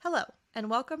and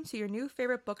welcome to your new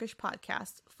favorite bookish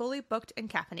podcast, Fully Booked and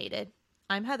Caffeinated.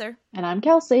 I'm Heather. And I'm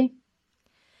Kelsey.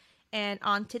 And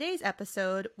on today's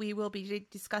episode, we will be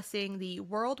discussing the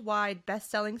worldwide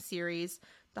best-selling series,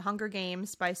 The Hunger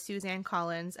Games by Suzanne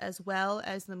Collins, as well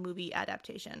as the movie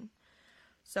adaptation.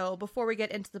 So before we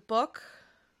get into the book,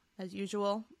 as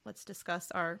usual, let's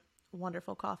discuss our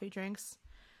wonderful coffee drinks.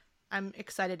 I'm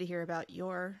excited to hear about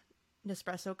your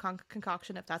Nespresso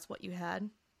concoction, if that's what you had.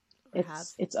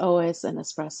 It's always an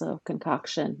espresso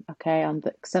concoction, okay?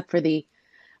 Except for the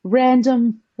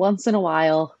random once in a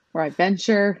while where I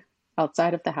venture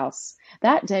outside of the house.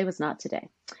 That day was not today.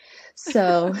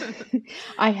 So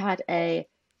I had a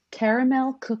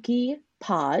caramel cookie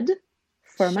pod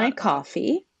for my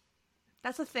coffee.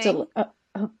 That's a thing?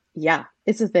 Yeah,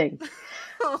 it's a thing.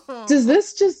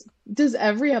 Does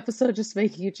every episode just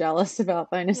make you jealous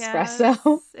about my Nespresso?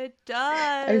 Yes, it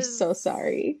does. I'm so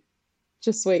sorry.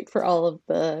 Just wait for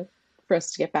for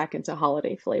us to get back into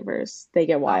holiday flavors. They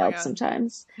get wild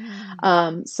sometimes.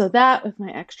 So that with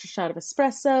my extra shot of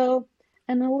espresso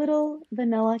and a little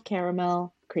vanilla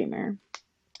caramel creamer.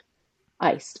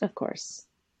 Iced, of course.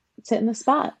 It's hitting the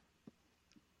spot.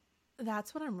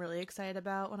 That's what I'm really excited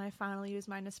about when I finally use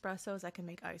my Nespresso is I can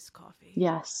make iced coffee.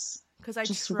 Yes. Because I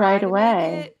just try right to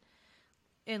away. make it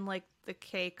in like the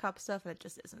K-cup stuff and it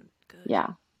just isn't good. Yeah.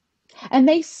 And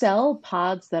they sell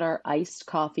pods that are iced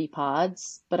coffee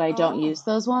pods, but I don't use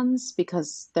those ones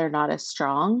because they're not as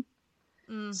strong.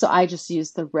 So I just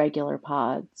use the regular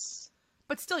pods.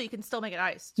 But still, you can still make it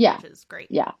iced, which is great.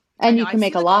 Yeah. And you can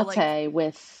make a latte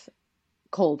with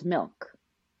cold milk.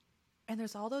 And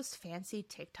there's all those fancy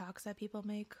TikToks that people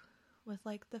make with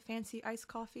like the fancy iced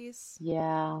coffees.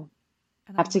 Yeah.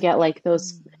 And have to get like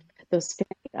those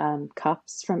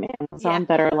cups from Amazon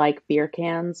that are like beer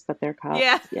cans, but they're cups.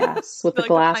 Yeah. Yes, with the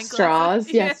glass straws.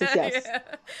 Yes.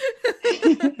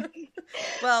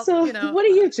 Well, so, what are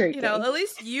you drinking? At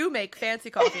least you make fancy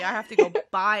coffee. I have to go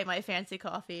buy my fancy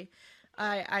coffee.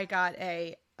 I got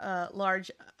a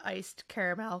large iced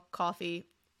caramel coffee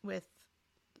with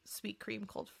sweet cream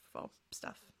cold foam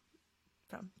stuff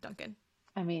from Dunkin'.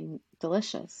 I mean,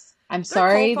 delicious. I'm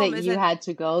sorry that you had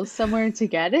to go somewhere to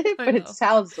get it, but it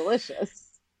sounds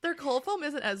delicious. Their cold foam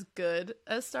isn't as good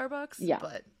as Starbucks,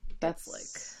 but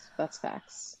that's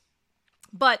facts.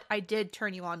 But I did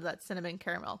turn you on to that cinnamon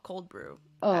caramel cold brew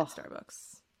at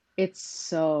Starbucks. It's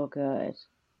so good.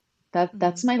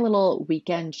 That's my little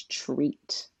weekend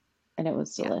treat, and it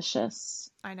was delicious.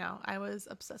 I know. I was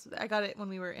obsessed with it. I got it when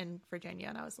we were in Virginia,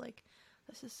 and I was like,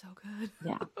 this is so good.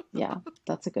 Yeah,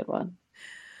 that's a good one.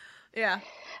 Yeah.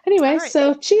 Anyway,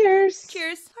 so cheers.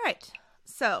 Cheers. All right.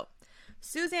 So,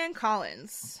 Suzanne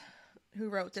Collins, who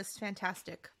wrote this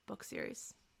fantastic book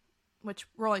series, which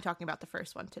we're only talking about the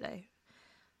first one today,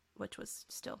 which was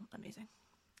still amazing.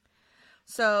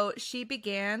 So, she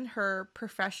began her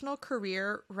professional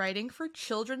career writing for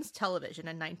children's television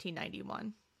in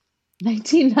 1991.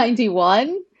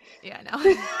 1991? Yeah, I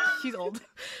know. She's old.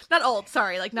 Not old,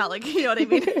 sorry. Not like, you know what I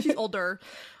mean? She's older.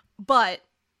 But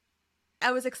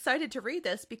I was excited to read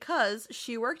this because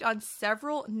she worked on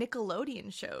several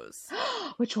Nickelodeon shows.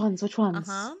 Which ones?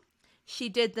 She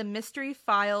did The Mystery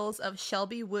Files of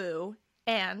Shelby Woo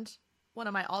and one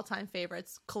of my all-time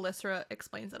favorites, Clarissa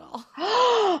Explains It All.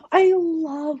 I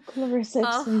love Clarissa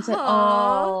Explains It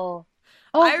All.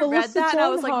 Oh, I read that and I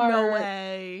was like, no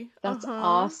way. That's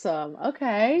awesome.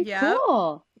 Okay,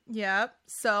 cool. Yep.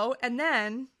 So, and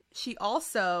then she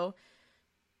also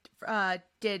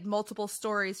did multiple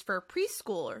stories for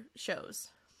preschooler shows,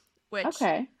 which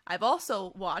I've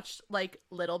also watched, like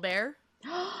Little Bear.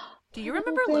 Do you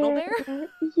remember Little Bear?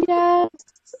 Yes.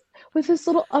 With his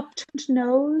little upturned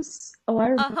nose. Oh, I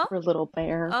remember Little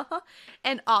Bear.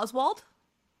 And Oswald.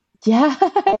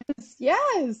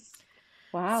 Yes.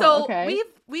 Wow. So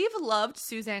we've loved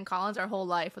Suzanne Collins our whole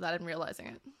life without even realizing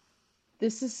it.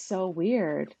 This is so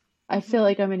weird. I feel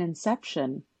like I'm in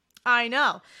Inception. I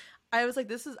know. I was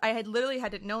like, I had literally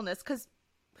hadn't known this because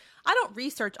I don't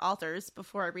research authors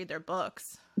before I read their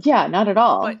books. Yeah, not at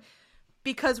all. But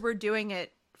because we're doing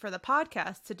it for the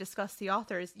podcast to discuss the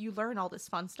authors, you learn all this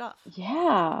fun stuff.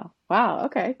 Yeah. Wow.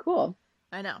 Okay, cool.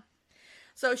 I know.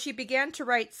 So she began to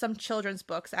write some children's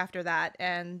books after that,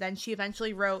 and then she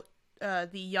eventually wrote the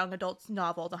young adult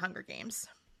novel, The Hunger Games.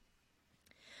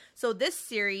 So this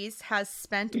series has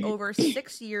spent over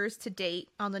 6 years to date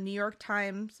on the New York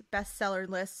Times bestseller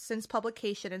list since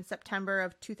publication in September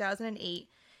of 2008,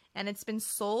 and it's been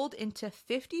sold into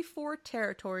 54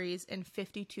 territories in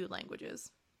 52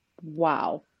 languages.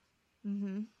 Wow.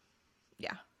 Mm-hmm.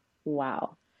 Yeah.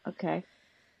 Wow. Okay.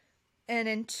 And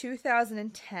in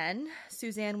 2010,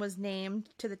 Suzanne was named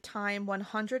to the Time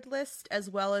 100 list as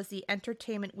well as the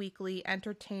Entertainment Weekly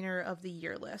Entertainer of the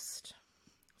Year list.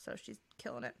 So she's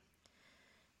killing it.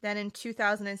 Then in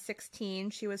 2016,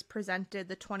 she was presented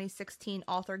the 2016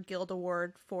 Author Guild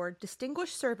Award for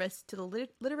Distinguished Service to the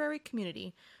Literary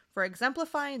Community for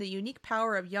exemplifying the unique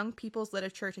power of young people's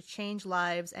literature to change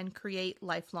lives and create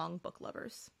lifelong book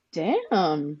lovers.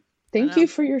 Damn. Thank you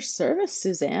for your service,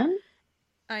 Suzanne.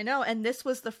 I know, and this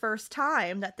was the first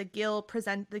time that the guild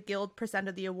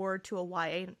presented the award to a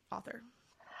YA author.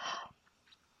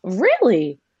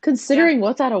 Really? Considering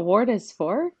what that award is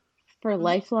for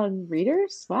lifelong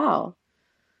readers? Wow.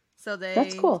 So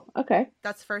that's cool. Okay.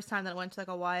 That's the first time that it went to like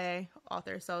a YA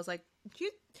author. So I was like, she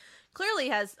clearly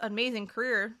has an amazing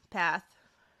career path.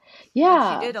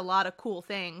 Yeah. She did a lot of cool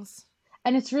things.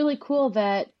 And it's really cool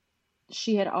that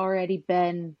she had already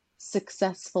been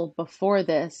successful before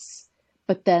this,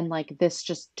 but then like this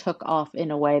just took off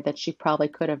in a way that she probably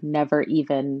could have never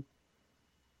even,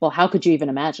 well, how could you even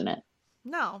imagine it?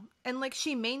 No. And like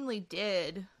she mainly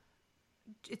did,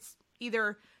 it's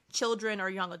either children or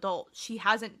young adult. She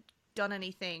hasn't done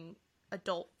anything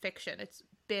adult fiction. It's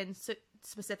been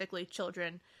specifically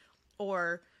children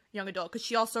or young adult, because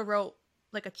she also wrote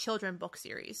like a children book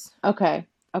series. Okay.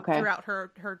 Throughout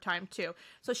her time too.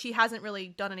 So she hasn't really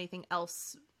done anything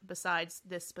else besides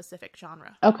this specific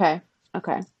genre. Okay.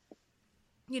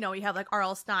 You know, you have like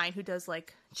R.L. Stine, who does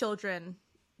like children,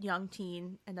 young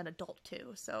teen, and then adult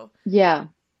too. So yeah,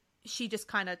 she just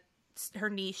kind of, her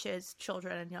niche is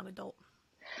children and young adult.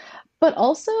 But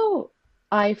also,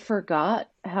 I forgot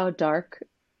how dark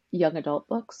young adult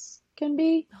books can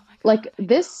be. Oh my God, like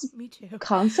this me too.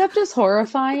 Concept is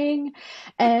horrifying,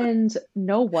 and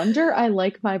no wonder I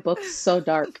like my books so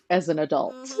dark as an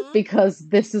adult, because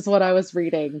this is what I was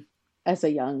reading as a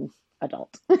young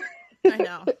adult. I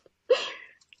know.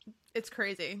 It's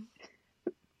crazy.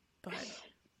 But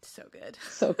so good.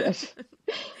 So good.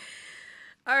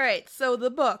 All right, so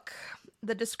the book,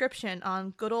 the description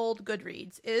on good old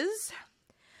Goodreads is: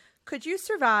 could you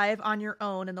survive on your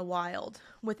own in the wild,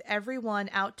 with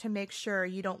everyone out to make sure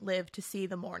you don't live to see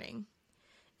the morning?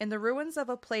 In the ruins of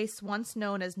a place once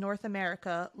known as North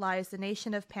America lies the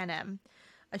nation of Panem,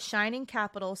 a shining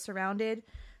capital surrounded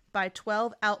by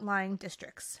 12 outlying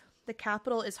districts. The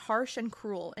capital is harsh and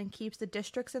cruel and keeps the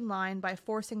districts in line by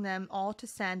forcing them all to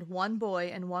send one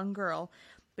boy and one girl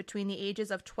between the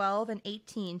ages of 12 and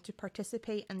 18 to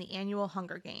participate in the annual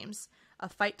Hunger Games, a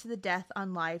fight to the death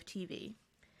on live TV.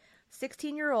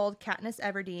 16-year-old Katniss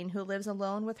Everdeen, who lives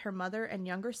alone with her mother and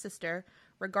younger sister,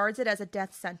 regards it as a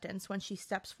death sentence when she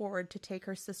steps forward to take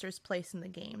her sister's place in the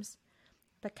games.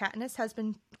 But Katniss has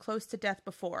been close to death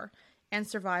before, and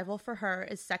survival for her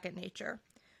is second nature.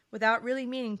 Without really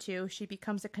meaning to, she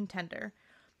becomes a contender.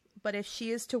 But if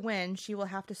she is to win, she will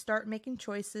have to start making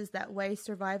choices that weigh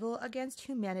survival against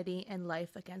humanity and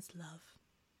life against love.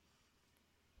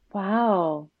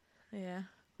 Wow. Yeah.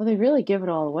 Well, they really give it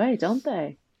all away, don't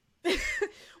they?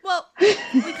 Well, we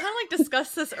kind of like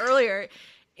discussed this earlier.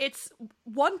 It's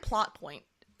one plot point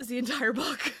is the entire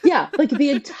book. Yeah, like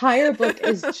the entire book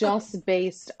is just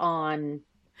based on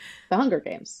the Hunger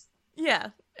Games. Yeah,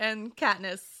 and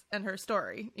Katniss and her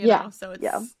story, you know? So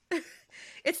it's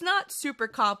it's not super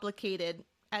complicated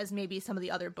as maybe some of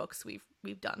the other books we've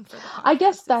done for the podcast. I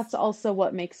guess that's also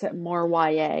what makes it more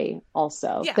YA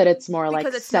also, that it's more like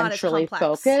it's centrally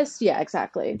focused. Yeah,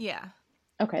 exactly. Yeah.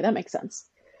 Okay, that makes sense.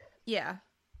 Yeah.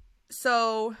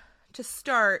 So to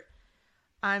start,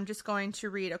 I'm just going to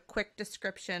read a quick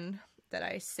description that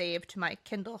I saved to my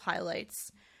Kindle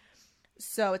highlights.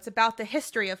 So it's about the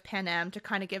history of Panem to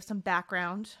kind of give some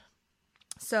background.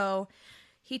 So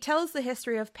he tells the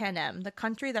history of Panem, the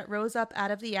country that rose up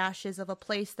out of the ashes of a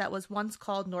place that was once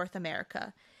called North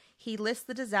America. He lists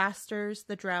the disasters,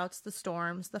 the droughts, the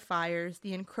storms, the fires,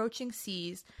 the encroaching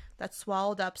seas that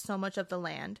swallowed up so much of the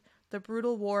land, the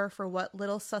brutal war for what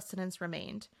little sustenance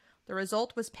remained. The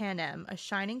result was Panem, a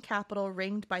shining capital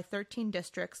ringed by 13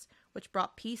 districts, which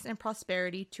brought peace and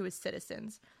prosperity to its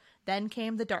citizens. Then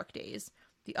came the Dark Days,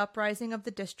 the uprising of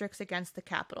the districts against the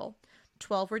capital.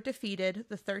 12 were defeated,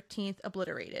 the 13th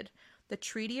obliterated. The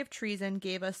Treaty of Treason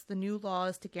gave us the new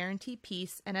laws to guarantee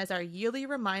peace, and as our yearly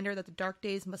reminder that the Dark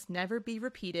Days must never be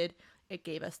repeated, it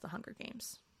gave us the Hunger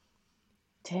Games.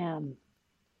 Damn.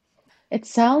 It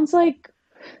sounds like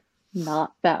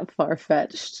not that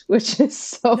far-fetched, which is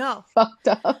so fucked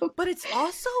up. But it's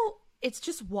also, it's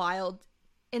just wild.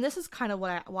 And this is kind of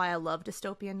why I love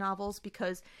dystopian novels,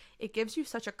 because it gives you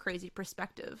such a crazy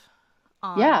perspective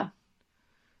on... Yeah.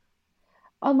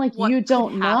 I'm like, what you could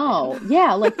don't know. happen.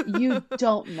 Yeah, like you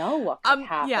don't know what could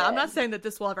Yeah, I'm not happen. saying that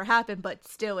this will ever happen, but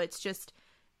still, it's just,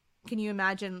 can you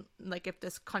imagine, like, if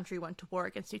this country went to war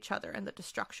against each other and the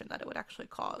destruction that it would actually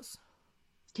cause?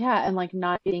 Yeah, and like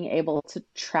not being able to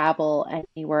travel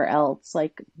anywhere else,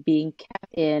 like being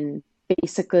kept in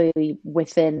basically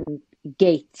within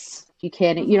gates. You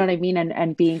can't, you know Mm-hmm. what I mean?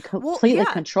 And being Well, completely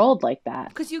yeah, controlled like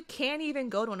that. because you can't even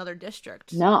go to another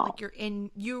district. Like, No. you're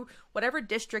in whatever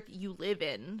district you live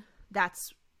in,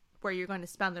 that's where you're going to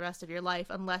spend the rest of your life,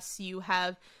 unless you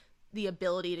have the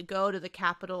ability to go to the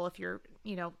capital if you're,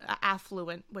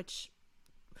 affluent, which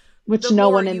Which the no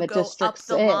more one in you the go up districts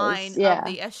the is. line of Yeah.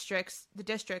 the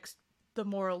districts, the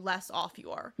more or less off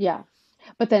you are. Yeah.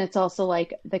 But then it's also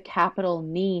like the capital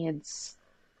needs,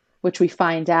 which we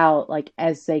find out like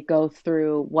as they go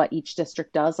through what each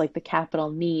district does, like the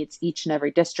capital needs each and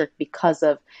every district because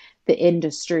of the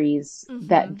industries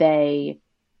that Mm-hmm. they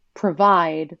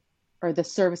provide or the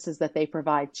services that they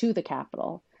provide to the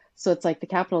capital. So it's like the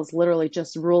capital is literally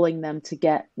just ruling them to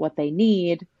get what they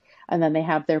need. And then they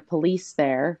have their police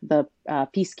there, the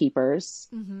peacekeepers,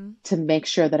 Mm-hmm. to make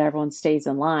sure that everyone stays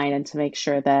in line and to make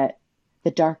sure that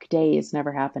the dark days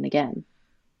never happen again.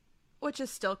 Which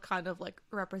is still kind of like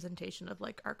a representation of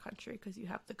like our country, because you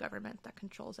have the government that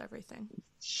controls everything.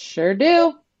 Sure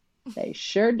do. They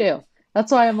sure do.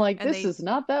 That's why I'm like, And this they is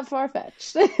not that far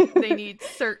fetched. they need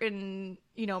certain,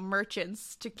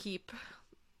 merchants to keep,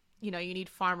 you need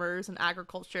farmers and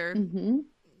agriculture hmm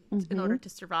in hmm order to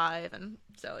survive, and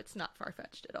so it's not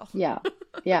far-fetched at all. Yeah.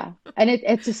 Yeah. And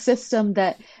it's a system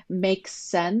that makes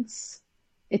sense.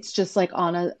 It's just like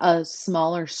on a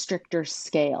smaller, stricter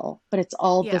scale, but it's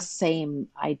all the Yeah. same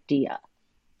idea.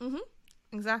 Mm-hmm.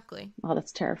 Exactly. Oh,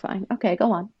 that's terrifying. Okay,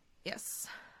 go on. Yes.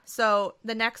 So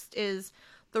the next is,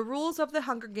 the rules of the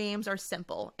Hunger Games are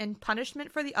simple. In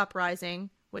punishment for the uprising,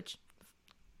 which,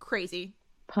 crazy,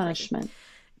 crazy. Punishment.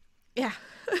 Yeah.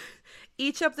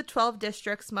 Each of the 12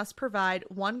 districts must provide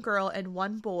one girl and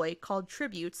one boy called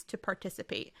tributes to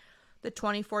participate. The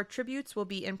 24 tributes will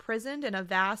be imprisoned in a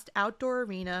vast outdoor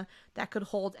arena that could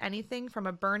hold anything from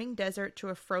a burning desert to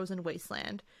a frozen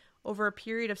wasteland. Over a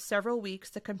period of several weeks,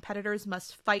 the competitors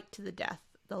must fight to the death.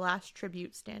 The last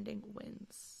tribute standing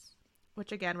wins.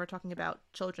 Which, again, we're talking about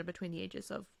children between the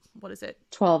ages of, what is it,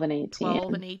 12 and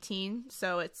 12 18. and 18.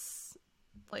 So it's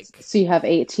like, So you have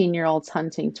 18-year-olds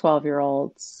hunting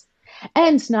 12-year-olds.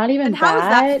 And not and even how is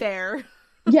that that. fair?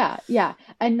 Yeah, yeah.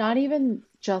 And not even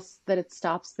just that it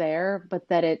stops there, but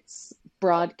that it's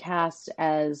broadcast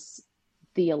as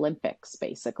the Olympics,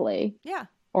 basically, Yeah.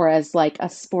 or as like a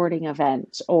sporting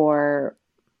event or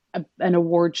an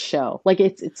award show. Like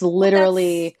it's Well, that's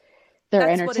literally their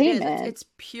that's what it is. It's entertainment. it's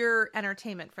pure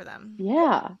entertainment for them.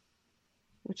 Yeah,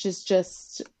 which is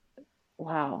just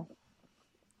wow.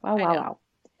 Wow, I wow, know.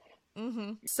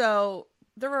 wow. So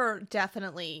there are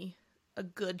definitely a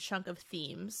good chunk of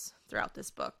themes throughout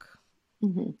this book,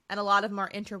 hmm and a lot of them are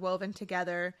interwoven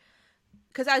together.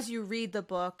 Because as you read the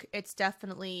book, it's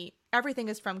definitely, everything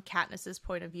is from Katniss's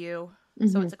point of view.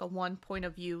 So hmm it's like a one point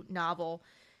of view novel,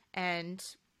 and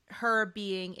her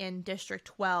being in District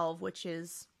 12, which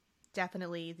is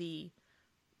definitely the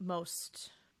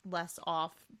most less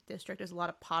off district. There's a lot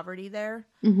of poverty there.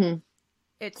 hmm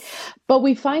It's, But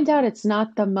we find out it's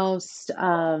not the most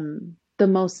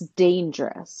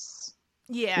dangerous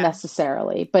yeah.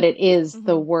 necessarily, but it is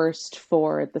the hmm worst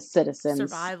for the citizens.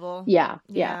 Survival. Yeah,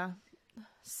 yeah. Yeah.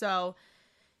 So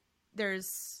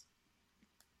there's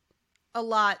a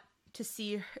lot to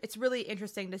see. It's really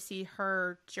interesting to see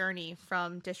her journey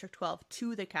from District 12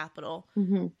 to the capital,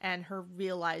 hmm and her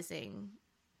realizing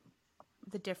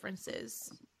the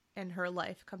differences in her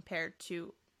life compared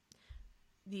to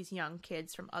these young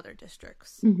kids from other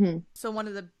districts. hmm So one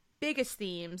of the biggest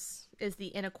themes is the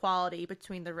inequality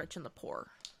between the rich and the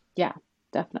poor. Yeah,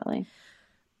 definitely.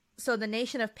 So the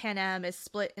nation of Panem is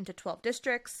split into 12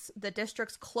 districts. The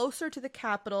districts closer to the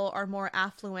capital are more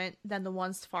affluent than the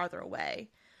ones farther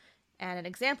away. And an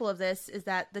example of this is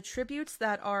that the tributes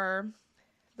that are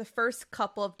the first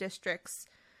couple of districts,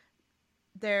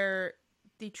 they're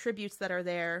the tributes that are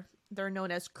there, they're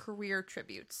known as career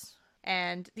tributes.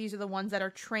 And these are the ones that are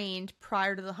trained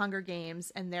prior to the Hunger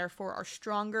Games and therefore are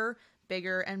stronger,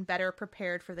 bigger, and better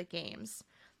prepared for the games.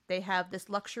 They have this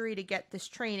luxury to get this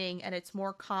training, and it's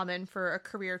more common for a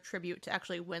career tribute to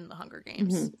actually win the Hunger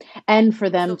hmm Games. And for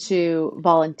them So, to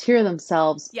volunteer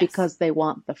themselves yes, because they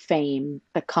want the fame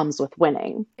that comes with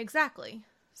winning. exactly.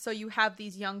 So you have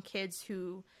these young kids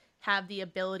who have the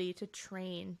ability to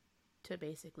train to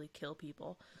basically kill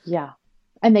people. Yeah.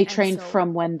 And they And train so,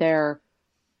 from when they're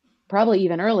probably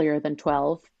even earlier than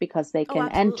 12 because they Oh, can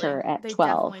enter absolutely. at They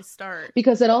 12. definitely start.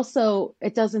 Because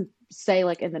it doesn't say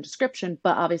like in the description,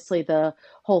 but obviously the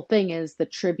whole thing is the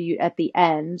tribute at the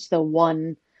end, the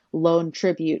one lone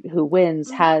tribute who wins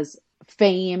Hmm. has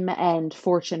fame and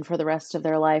fortune for the rest of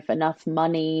their life, enough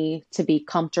money to be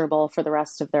comfortable for the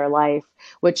rest of their life,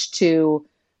 which to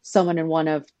someone in one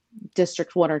of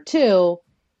District 1 or 2,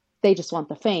 they just want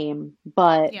the fame,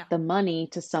 but Yeah. the money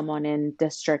to someone in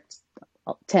District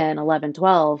 10, 11,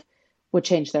 12 would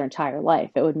change their entire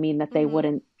life. It would mean that they Hmm.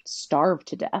 wouldn't starve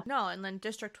to death. No, and then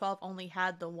District 12 only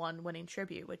had the one winning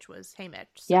tribute, which was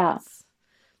Haymitch. So Yeah,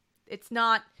 it's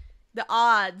not, the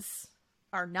odds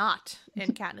are not in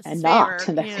and Katniss's not favor,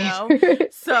 in their you know. favor.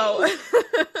 So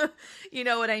you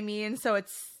know what I mean? So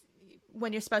it's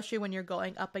when you, especially when you're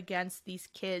going up against these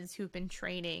kids who've been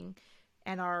training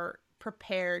and are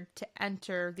prepared to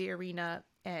enter the arena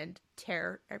and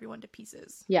tear everyone to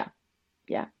pieces. Yeah,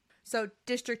 yeah. So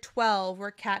District 12,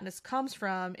 where Katniss comes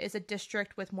from, is a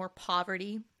district with more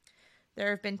poverty.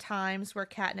 There have been times where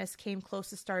Katniss came close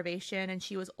to starvation, and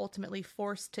she was ultimately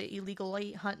forced to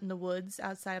illegally hunt in the woods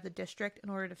outside of the district in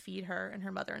order to feed her and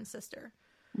her mother and sister.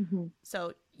 Hmm.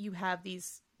 So you have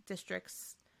these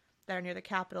districts that are near the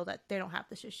capital that they don't have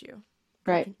this issue.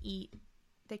 They Right. can eat,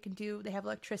 they have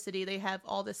electricity, they have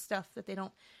all this stuff that they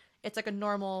don't. It's like a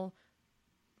normal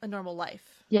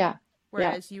life. Yeah, yeah.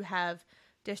 Whereas you have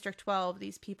District 12,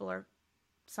 these people are,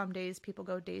 some days people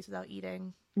go days without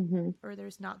eating, Hmm. or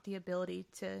there's not the ability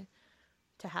to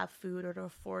have food or to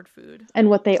afford food. And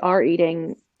what they are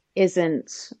eating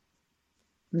isn't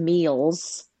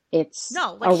meals. It's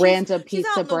No, like a random she's piece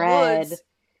out of in the bread. woods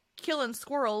killing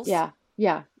squirrels. Yeah,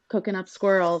 yeah. Cooking up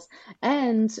squirrels.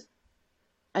 And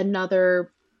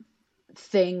another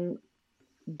thing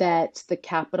that the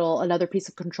capital, another piece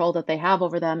of control that they have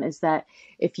over them is that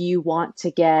if you want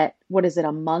to get, what is it,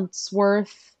 a month's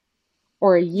worth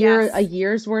or a Yes.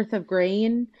 year's worth of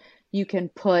grain, you can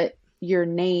put your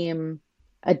name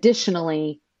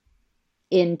additionally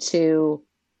into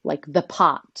like the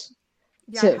pot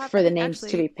Yeah, to for I the think names to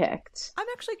be actually picked. I'm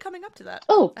actually coming up to that.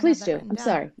 Oh, I have please that do. written I'm down.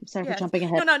 sorry. I'm sorry for Yes. jumping No,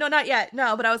 ahead. no, no, not yet.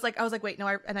 No, but I was like, wait, no,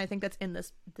 and I think that's in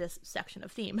this section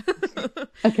of theme.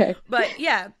 Okay. But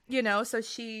yeah, you know, so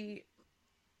she,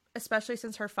 especially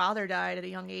since her father died at a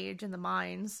young age in the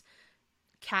mines,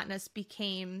 Katniss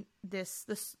became this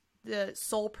the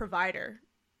sole provider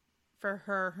for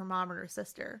her mom and her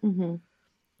sister, Hmm.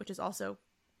 which is also,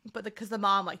 but because the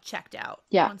mom like checked out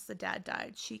Yeah. once the dad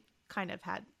died, she kind of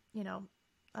had, you know,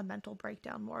 a mental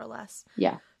breakdown more or less.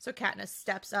 Yeah. So Katniss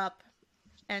steps up,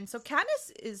 and so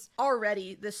Katniss is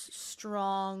already this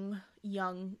strong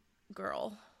young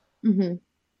girl, Hmm.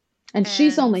 And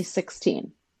she's and only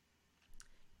 16.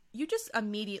 you just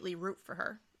immediately root for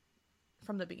her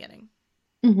from the beginning.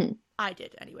 Hmm. I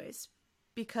did, anyways,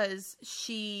 because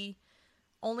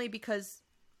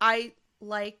I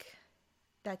like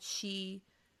that she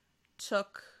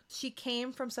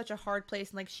came from such a hard place,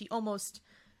 and like she almost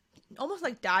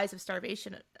like dies of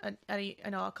starvation I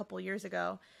know a couple of years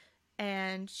ago,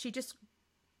 and she just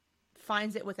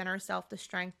finds it within herself the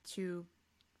strength to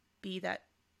be that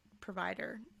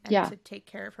provider and Yeah. to take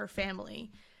care of her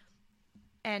family,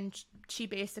 and she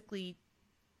basically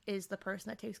is the person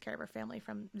that takes care of her family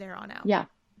from there on out. Yeah.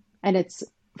 And it's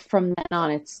from then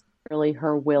on, it's really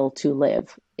her will to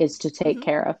live is to take Hmm.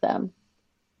 care of them.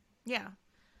 Yeah,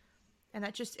 and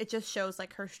it just shows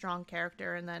like her strong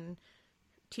character, and then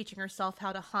teaching herself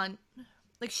how to hunt.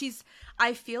 Like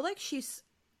I feel like she's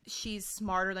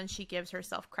smarter than she gives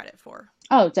herself credit for.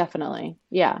 Oh, definitely.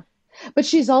 Yeah. But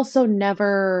she's also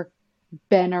never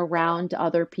been around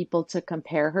other people to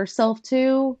compare herself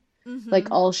to. Like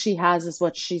Mm-hmm. all she has is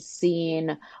what she's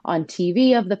seen on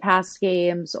TV of the past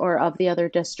games or of the other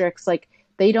districts. Like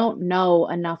they don't know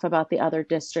enough about the other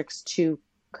districts to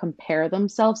compare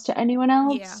themselves to anyone Yeah.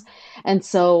 else. And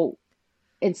so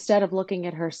instead of looking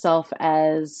at herself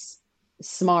as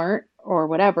smart or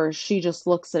whatever, she just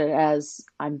looks at it as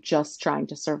I'm just trying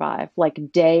to survive.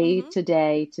 Like day Mm-hmm. to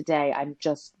day to day, I'm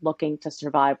just looking to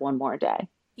survive one more day.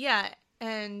 Yeah,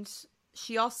 and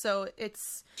she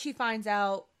finds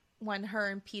out when her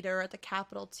and Peter are at the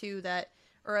Capitol too that,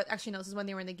 or actually no, this is when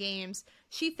they were in the games.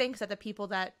 She thinks that the people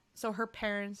that, so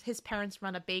his parents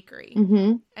run a bakery,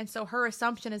 Hmm. and so her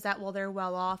assumption is that, well, they're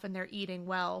well off and they're eating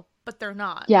well, but they're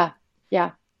not. Yeah.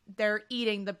 Yeah. They're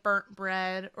eating the burnt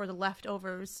bread or the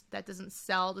leftovers that doesn't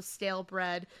sell, the stale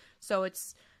bread. So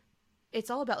it's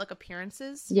all about like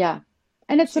appearances Yeah.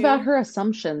 And it's about too. her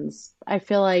assumptions. I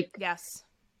feel like Yes.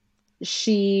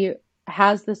 she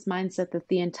has this mindset that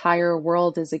the entire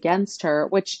world is against her,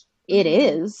 which it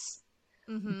Mm-hmm. is,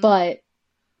 Mm-hmm. but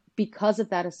because of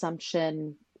that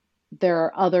assumption, there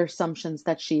are other assumptions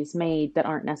that she's made that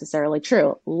aren't necessarily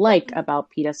true, like Mhm. about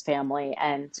PETA's family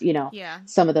and, Yeah.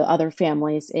 some of the other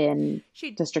families in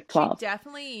District She 12.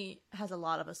 definitely has a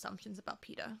lot of assumptions about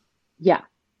PETA. Yeah.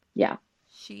 Yeah.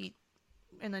 She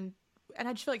and then and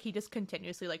I just feel like he just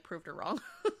continuously like proved her wrong.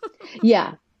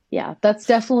 Yeah. Yeah. That's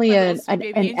definitely My little an, sweet an,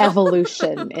 baby an angel.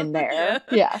 evolution in Yeah. there.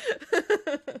 Yeah.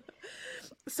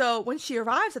 So when she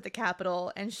arrives at the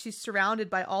Capitol and she's surrounded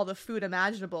by all the food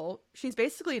imaginable, she's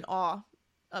basically in awe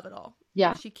of it all. Yeah.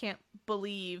 Like, she can't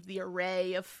believe the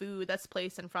array of food that's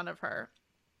placed in front of her.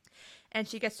 And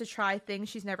she gets to try things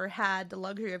she's never had the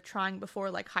luxury of trying before,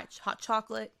 like hot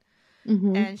chocolate.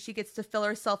 Hmm. And she gets to fill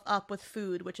herself up with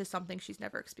food, which is something she's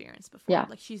never experienced before. Yeah.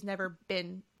 Like, she's never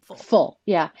been full. Full.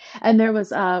 Yeah. And there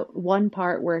was one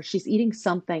part where she's eating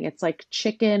something. It's like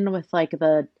chicken with like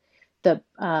the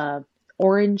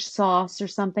orange sauce or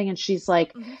something. And she's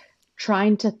like Hmm.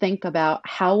 trying to think about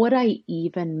how would I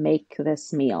even make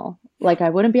this meal? Yeah. Like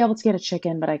I wouldn't be able to get a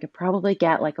chicken, but I could probably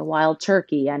get like a wild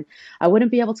turkey. And I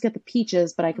wouldn't be able to get the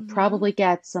peaches, but I could Hmm. probably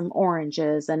get some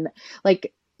oranges. And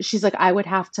like she's like, I would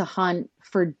have to hunt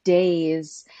for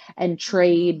days and Hmm.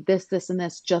 trade this, and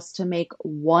this just to make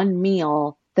one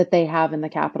meal that they have in the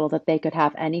Capitol that they could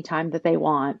have anytime that they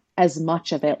want, as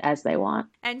much of it Yep. as they want.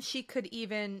 And she could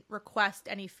even request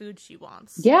any food she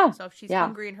wants. Yeah. So if she's Yeah.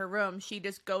 hungry in her room, she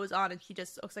just goes on and she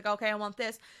just looks like, okay, I want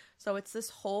this. So it's this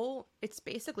whole, it's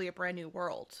basically a brand new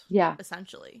world, Yeah.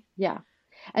 essentially. Yeah.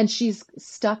 And she's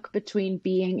stuck between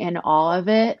being in awe of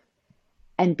it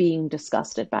and being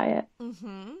disgusted by it,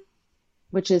 Mm-hmm.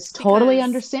 which is totally Because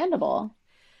understandable.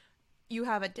 you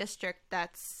have a district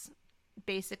that's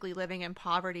basically living in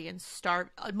poverty and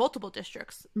multiple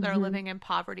districts that are Hmm. living in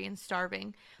poverty and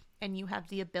starving, and you have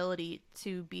the ability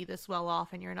to be this well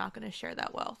off and you're not going to share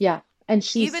that wealth. Yeah. And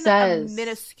she Even a says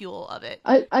minuscule of it,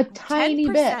 a tiny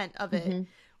bit. 10% of it Hmm.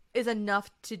 is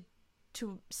enough to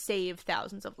save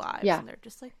thousands of lives, Yeah. and they're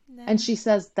just like, And nah. she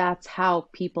says that's how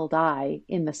people die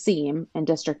in the seam in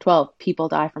District 12. People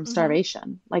die from Mm-hmm.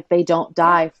 starvation. Like they don't Yeah.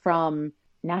 die from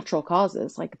natural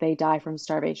causes. Like they die from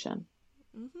starvation.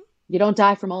 Mm-hmm. You don't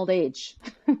die from old age.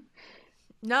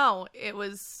 No,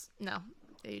 no,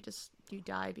 you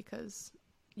die because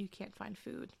you can't find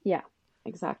food, Yeah,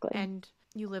 exactly. and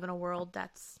you live in a world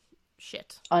that's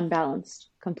shit. Unbalanced,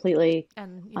 completely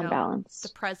And the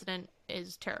unbalanced. president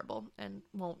is terrible and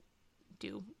won't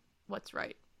do what's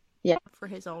right Yeah. for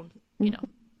his own Mhm.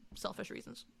 selfish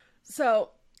reasons.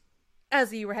 So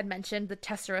as you had mentioned, the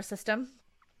tessera system.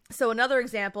 So another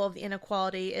example of the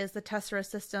inequality is the tessera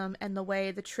system and the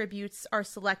way the tributes are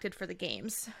selected for the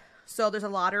games. So there's a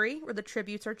lottery where the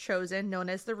tributes are chosen, known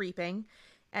as the reaping,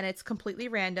 and it's completely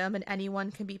random and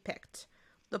anyone can be picked.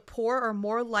 The poor are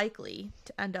more likely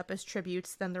to end up as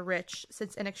tributes than the rich,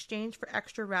 since in exchange for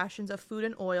extra rations of food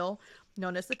and oil,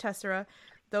 known as the tessera,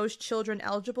 those children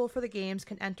eligible for the games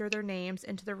can enter their names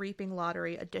into the reaping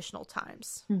lottery additional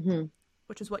times, Hmm.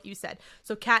 which is what you said.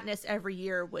 So Katniss every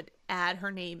year would add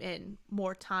her name in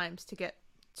more times to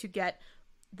get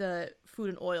the food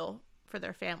and oil for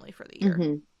their family for the year.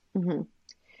 Hmm. Hmm.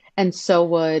 And so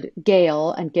would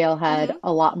Gail, and Gail had Mm-hmm.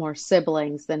 a lot more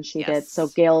siblings than she did. So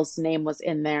Yes. Gail's name was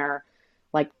in there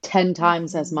like 10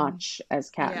 times as Mm-hmm. much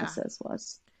as Yeah. Katniss's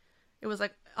was. It was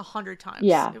like 100 times.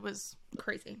 Yeah. It was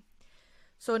crazy.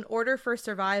 So in order for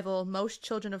survival, most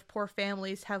children of poor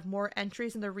families have more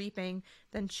entries in the reaping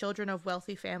than children of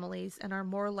wealthy families and are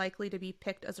more likely to be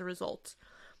picked as a result.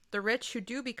 The rich who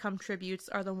do become tributes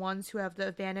are the ones who have the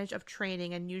advantage of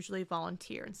training and usually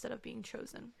volunteer instead of being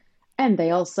chosen. And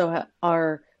they also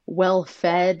are well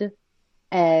fed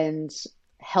and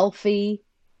healthy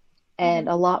and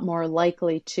Mm-hmm. a lot more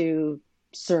likely to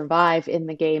survive in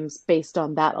the games based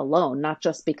on that alone, not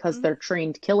just because Mm-hmm. they're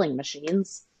trained killing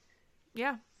machines.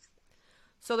 Yeah.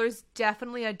 So there's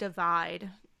definitely a divide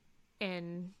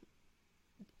in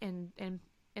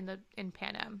in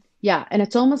Pan Am. Yeah, and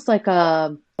it's almost like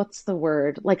a, what's the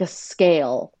word? Like a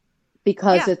scale,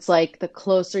 because Yeah. it's like the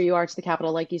closer you are to the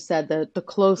capital, like you said, the Mm-hmm.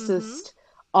 closest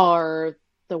are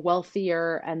the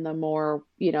wealthier and the more,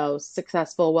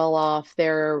 successful, well off.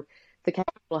 The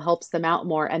capital helps them out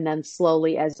more, and then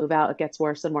slowly as you move out, it gets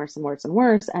worse and worse and worse and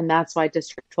worse. And that's why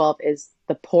District 12 is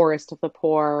the poorest of the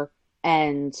poor,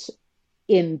 and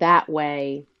in that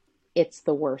way, it's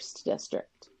the worst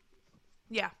district.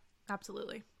 Yeah,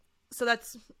 absolutely. So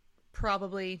that's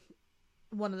probably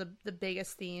one of the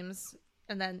biggest themes.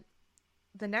 And then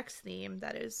the next theme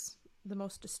that is the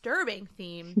most disturbing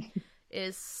theme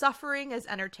is suffering as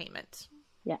entertainment.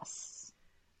 Yes.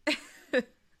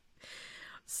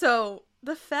 So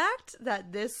the fact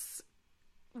that this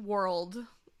world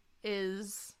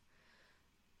is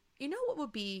You know what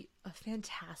would be a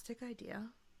fantastic idea?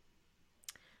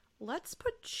 Let's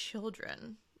put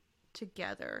children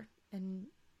together and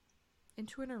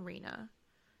into an arena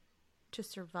to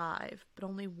survive, but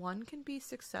only one can be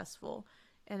successful.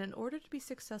 And in order to be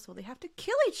successful, they have to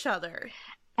kill each other.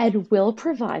 And we'll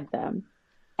provide them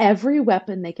every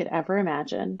weapon they could ever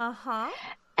imagine. Uh-huh.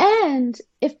 And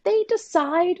if they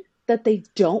decide that they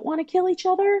don't want to kill each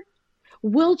other,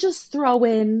 we'll just throw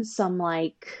in some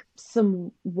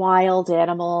wild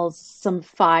animals, some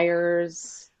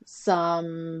fires,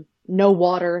 some no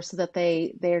water so that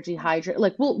they're dehydrated.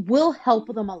 Like we'll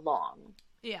help them along.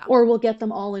 Yeah. Or we'll get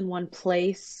them all in one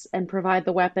place and provide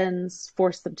the weapons,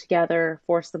 force them together,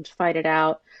 force them to fight it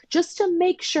out, just to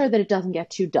make sure that it doesn't get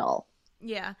too dull.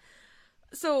 Yeah.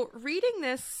 So reading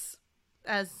this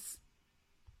as,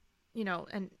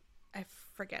 and I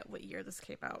forget what year this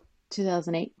came out.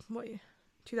 2008.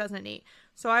 2008.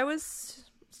 So I was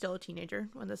still a teenager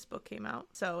when this book came out.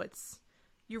 So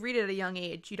you read it at a young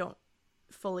age, you don't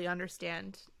fully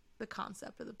understand the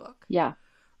concept of the book. Yeah.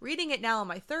 Reading it now in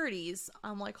my 30s,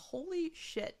 I'm like, holy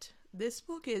shit, this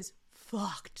book is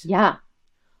fucked. Yeah.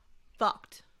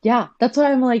 Fucked. Yeah. That's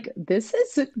why I'm like, this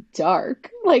is dark.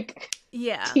 Like,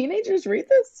 yeah. Teenagers read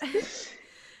this?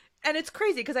 And it's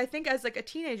crazy because I think as like a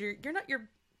teenager, you're not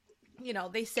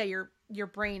they say your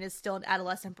brain is still an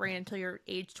adolescent brain until you're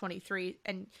age 23,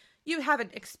 and you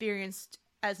haven't experienced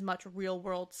as much real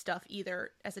world stuff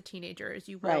either as a teenager as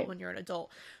you will when you're an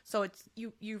adult. So it's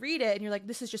you read it and you're like,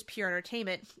 this is just pure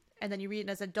entertainment, and then you read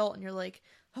it as an adult and you're like,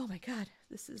 oh my god,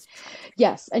 this is tragic.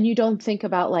 Yes, and you don't think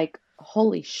about like,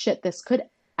 holy shit, this could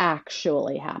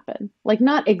actually happen. Like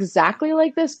not exactly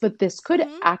like this, but this could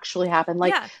actually happen.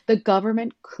 Like the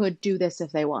government could do this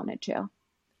if they wanted to.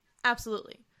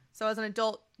 Absolutely. So as an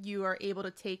adult, you are able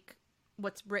to take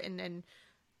what's written and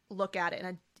look at it.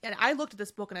 And I looked at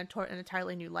this book in an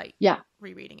entirely new light. Yeah.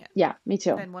 Rereading it. Yeah, me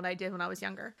too. Than what I did when I was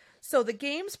younger. So the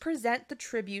games present the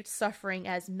tributes suffering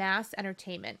as mass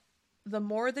entertainment. The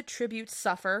more the tributes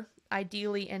suffer,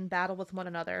 ideally in battle with one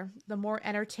another, the more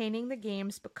entertaining the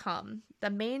games become. The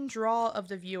main draw of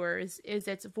the viewers is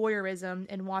its voyeurism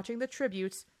in watching the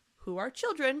tributes, who are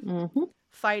children,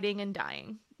 fighting and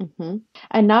dying. Mm-hmm.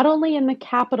 And not only in the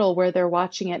capital where they're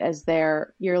watching it as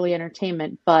their yearly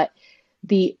entertainment, but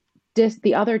the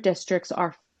other districts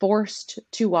are forced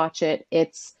to watch it.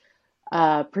 It's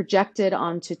projected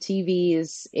onto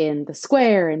TVs in the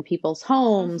square, in people's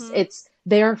homes.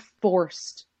 They're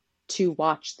forced to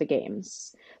watch the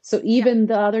games. So even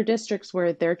the other districts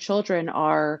where their children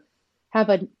I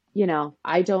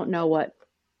don't know what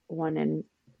 1 in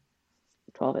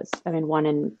 12 is. I mean, 1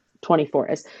 in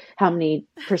 24 is how many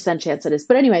percent chance it is.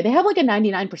 But anyway, they have like a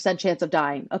 99% chance of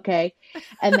dying. Okay.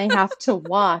 And they have to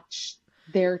watch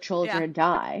their children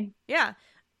die. Yeah.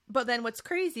 But then what's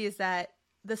crazy is that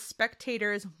the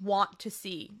spectators want to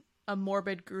see a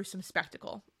morbid, gruesome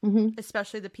spectacle,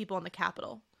 especially the people in the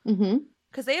Capitol.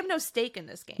 Because they have no stake in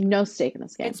this game. No stake in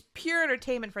this game. It's pure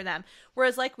entertainment for them.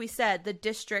 Whereas, like we said, the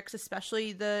districts,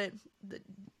 especially the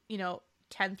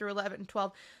 10 through 11 and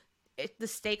 12, the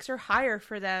stakes are higher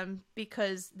for them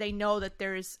because they know that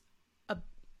there's a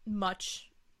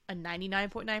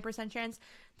 99.9% chance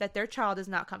that their child is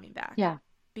not coming back. Yeah.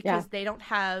 Because they don't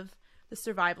have the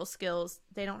survival skills.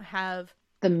 They don't have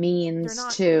the means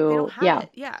they don't have it.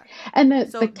 Yeah. And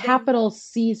the Capitol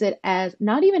sees it as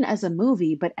not even as a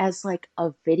movie, but as like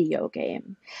a video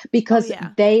game, because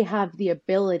they have the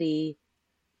ability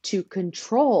to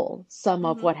control some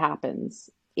of what happens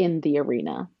in the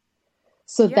arena.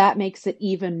 So that makes it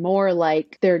even more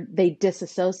like they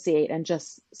disassociate and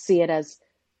just see it as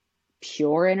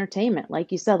pure entertainment.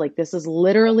 Like you said, like this is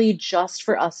literally just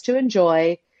for us to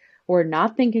enjoy. We're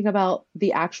not thinking about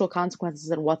the actual consequences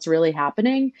and what's really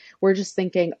happening. We're just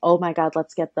thinking, oh my God,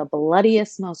 let's get the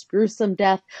bloodiest, most gruesome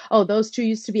death. Oh, those two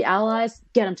used to be allies.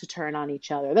 Get them to turn on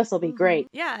each other. This will be great.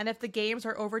 Yeah, and if the games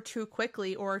are over too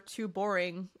quickly or too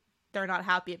boring, they're not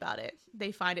happy about it.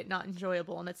 They find it not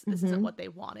enjoyable, and this isn't what they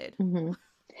wanted.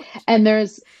 And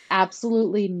there's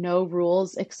absolutely no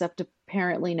rules except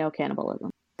apparently no cannibalism.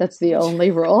 That's the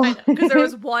only rule. Because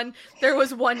there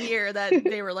was one year that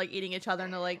they were like eating each other,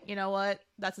 and they're like, you know what?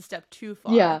 That's a step too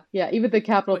far. Yeah. Even the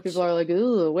Capitol people are like,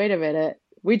 ooh, wait a minute.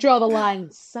 We draw the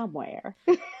line somewhere.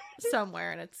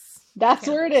 Somewhere, and that's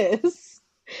where it is.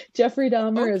 Jeffrey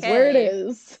Dahmer is where it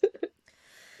is.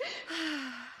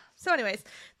 So anyways,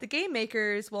 the game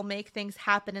makers will make things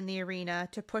happen in the arena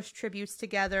to push tributes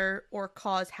together or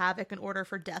cause havoc in order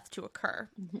for death to occur.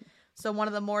 So one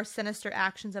of the more sinister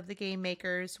actions of the game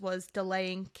makers was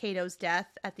delaying Cato's death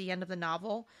at the end of the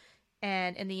novel.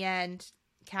 And in the end,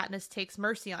 Katniss takes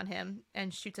mercy on him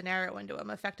and shoots an arrow into him,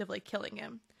 effectively killing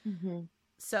him. Mm-hmm.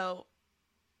 So,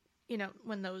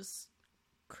 when those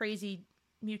crazy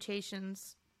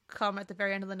mutations come at the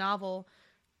very end of the novel,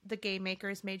 the game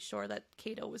makers made sure that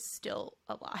Cato was still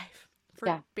alive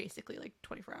for basically like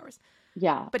 24 hours.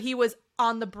 Yeah. But he was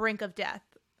on the brink of death.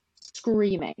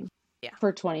 Screaming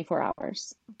for 24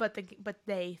 hours. But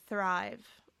they thrive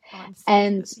on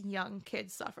seeing this young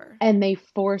kid suffer. And they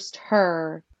forced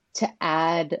her to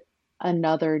add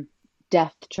another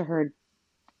death to her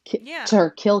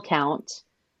kill count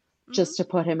just to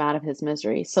put him out of his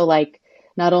misery. So like,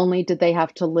 not only did they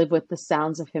have to live with the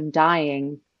sounds of him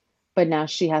dying, but now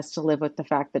she has to live with the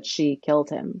fact that she killed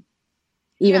him,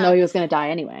 even though he was going to die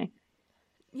anyway.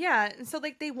 Yeah, and so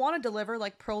like they want to deliver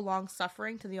like prolonged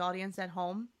suffering to the audience at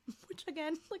home, which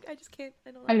again, like I just can't.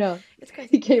 I don't know. I know. It's crazy.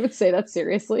 You can't even say that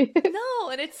seriously. No,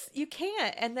 and you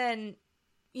can't. And then,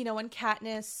 when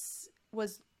Katniss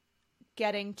was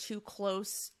getting too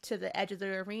close to the edge of the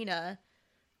arena,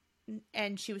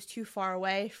 and she was too far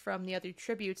away from the other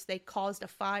tributes, they caused a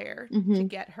fire to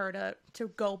get her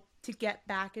to get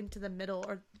back into the middle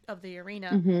of the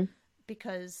arena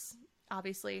because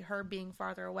obviously her being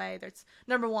farther away, that's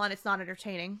number one, it's not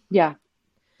entertaining. Yeah.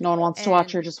 No one wants to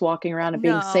watch her just walking around and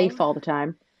being safe all the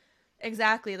time.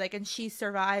 Exactly. Like, and she's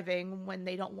surviving when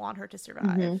they don't want her to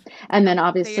survive. And then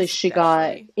obviously she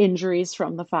got injuries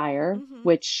from the fire,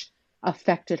 which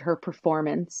affected her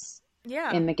performance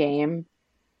in the game.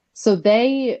 So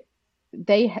they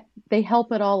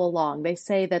help it all along. They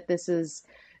say that this is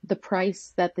the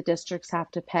price that the districts have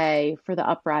to pay for the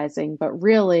uprising, but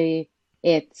really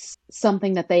it's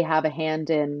something that they have a hand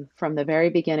in from the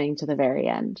very beginning to the very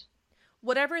end.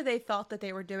 Whatever they thought that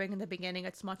they were doing in the beginning,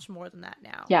 it's much more than that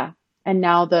now. Yeah. And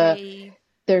now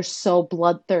they're so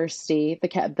bloodthirsty,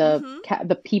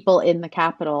 the people in the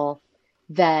Capitol,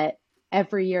 that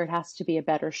every year it has to be a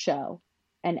better show.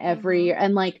 And every year,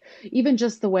 and like even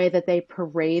just the way that they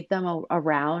parade them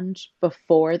around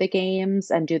before the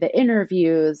games and do the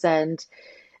interviews and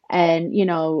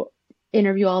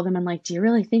interview all of them and like, do you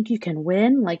really think you can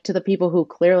win? Like, to the people who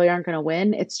clearly aren't going to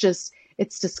win. It's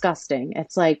disgusting.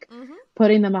 It's like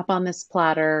putting them up on this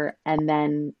platter and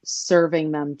then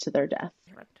serving them to their death.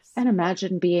 And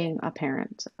imagine being a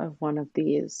parent of one of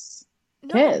these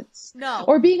kids. No.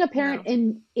 Or being a parent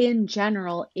in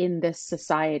general in this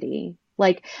society.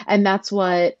 Like, and that's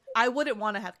what I wouldn't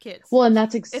want to have kids. Well, and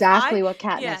that's exactly what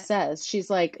Katniss says.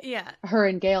 She's like, her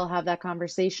and Gale have that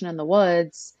conversation in the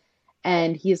woods.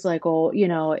 And he's like, oh,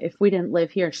 if we didn't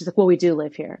live here, she's like, well, we do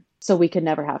live here. So we could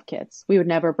never have kids. We would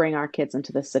never bring our kids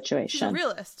into this situation. She's a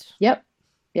realist. Yep.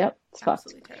 It's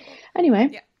absolutely fucked. Terrible.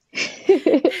 Anyway.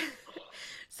 Yeah.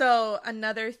 So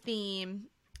another theme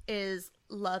is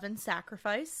love and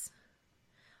sacrifice.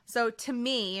 So to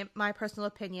me, my personal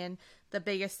opinion, the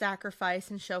biggest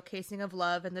sacrifice and showcasing of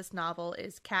love in this novel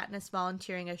is Katniss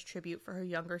volunteering as tribute for her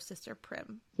younger sister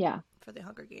Prim. Yeah. For the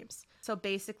Hunger Games. So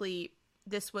basically,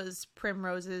 this was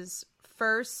Primrose's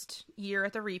first year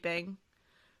at the Reaping.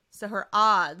 So her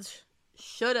odds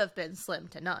should have been slim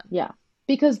to none. Yeah.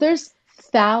 Because there's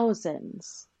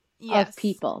thousands of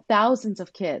people, thousands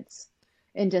of kids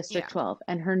in District 12.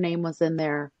 And her name was in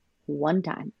there one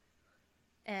time.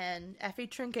 And Effie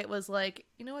Trinket was like,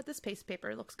 you know what? This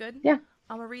paper looks good. Yeah.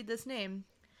 I'm going to read this name.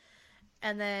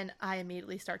 And then I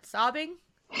immediately start sobbing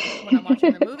when I'm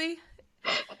watching the movie.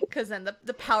 Because then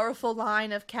the powerful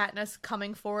line of Katniss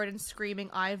coming forward and screaming,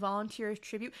 I volunteer as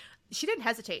tribute. She didn't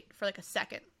hesitate for like a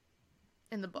second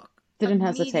in the book. Didn't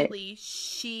hesitate.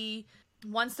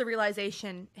 Once the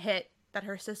realization hit that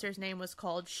her sister's name was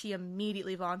called, she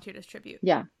immediately volunteered as tribute.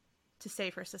 Yeah. To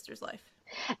save her sister's life.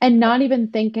 And not even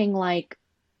thinking like,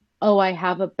 oh, I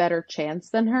have a better chance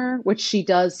than her, which she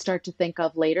does start to think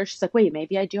of later. She's like, wait,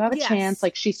 maybe I do have a chance.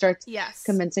 Like she starts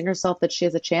convincing herself that she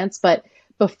has a chance. But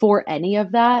before any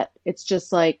of that, it's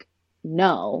just like,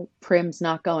 no, Prim's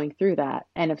not going through that.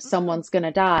 And if someone's going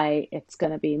to die, it's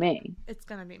going to be me. It's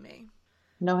going to be me.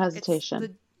 No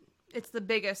hesitation. It's the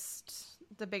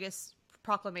biggest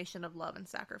proclamation of love and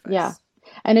sacrifice. Yeah.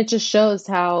 And it just shows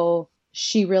how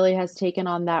she really has taken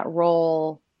on that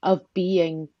role of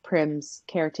being Prim's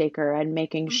caretaker and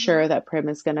making sure that Prim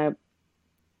is going to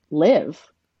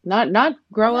live, not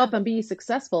grow up and be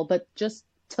successful, but just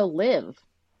to live.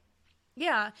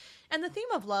 Yeah. And the theme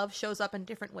of love shows up in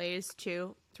different ways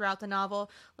too throughout the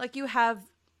novel. Like you have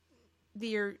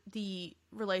the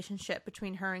relationship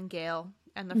between her and Gale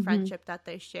and the friendship that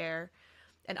they share.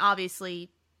 And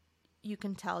obviously you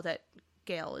can tell that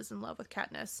Gale is in love with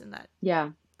Katniss and that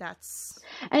that's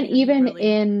and even really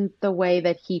in the way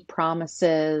that he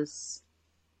promises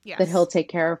that he'll Yes. take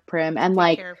care of Prim. And Take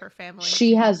like, care of her family.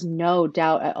 she has no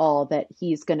doubt at all that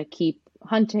he's going to keep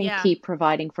hunting, Yeah. keep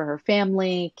providing for her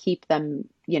family, keep them,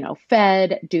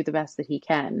 fed, do the best that he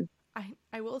can.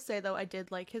 I will say though, I did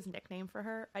like his nickname for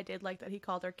her. I did like that he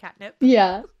called her Catnip.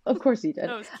 Yeah, of course he That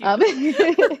did. was cute. Um,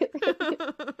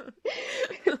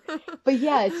 but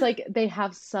yeah, it's like they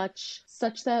have such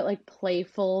that like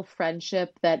playful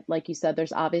friendship that, like you said,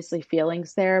 there's obviously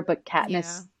feelings there, but Yeah.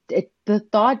 the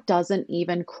thought doesn't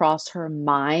even cross her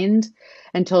mind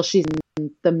until she's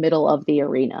in the middle of the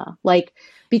arena. Like,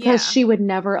 because Yeah. she would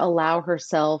never allow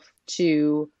herself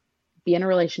to be in a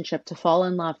relationship, to fall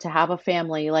in love, to have a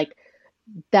family. Like,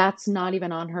 that's not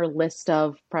even on her list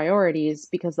of priorities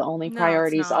because the only No, it's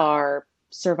priorities not. are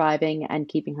surviving and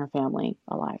keeping her family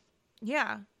alive.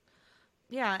 Yeah.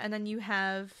 Yeah, and then you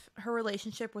have her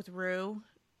relationship with Rue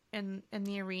in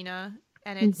the arena,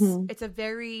 and Hmm. it's a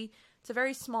very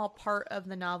small part of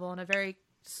the novel and a very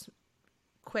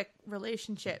quick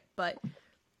relationship, but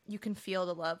you can feel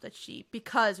the love that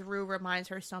because Rue reminds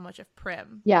her so much of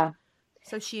Prim. Yeah.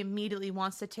 So she immediately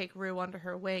wants to take Rue under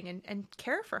her wing and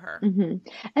care for her. Hmm.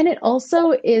 And it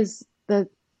also is the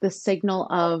signal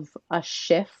of a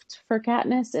shift for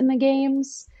Katniss in the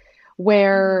games,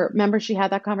 where Mm-hmm. remember she had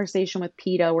that conversation with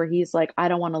Peeta where he's like, I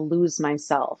don't want to lose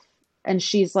myself. And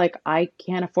she's like, I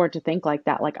can't afford to think like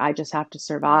that. Like, I just have to Yeah.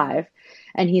 survive.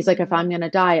 And he's like, if Mm-hmm. I'm going to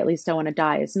die, at least I want to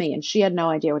die as me. And she had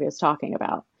no idea what he was talking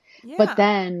about. But Yeah.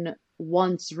 then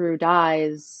once Rue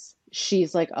dies,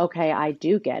 she's like, okay, I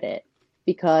do get it.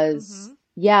 Because, Mm-hmm.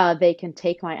 yeah, they can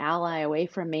take my ally away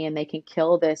from me and they can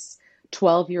kill this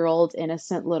 12-year-old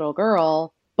innocent little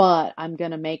girl, but I'm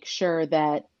going to make sure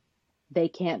that they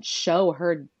can't show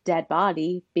her dead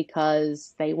body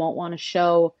because they won't want to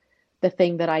show the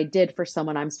thing that I did for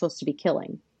someone I'm supposed to be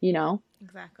killing, you know?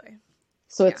 Exactly.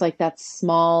 So it's Yeah. like that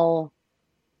small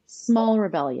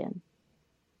rebellion.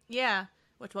 Yeah.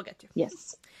 Which we'll get to.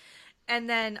 Yes. And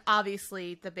then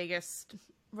obviously the biggest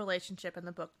relationship in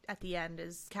the book at the end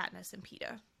is Katniss and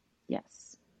Peeta.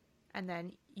 Yes. And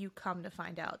then you come to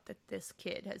find out that this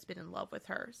kid has been in love with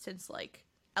her since like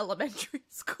elementary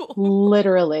school.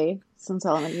 Literally since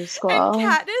elementary And school.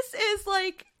 Katniss is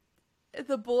like,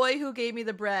 the boy who gave me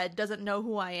the bread doesn't know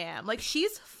who I am. Like,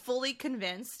 she's fully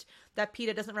convinced that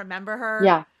Peeta doesn't remember her,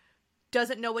 Yeah.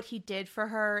 doesn't know what he did for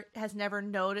her, has never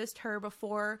noticed her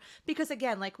before. Because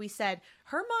again, like we said,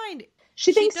 her mind,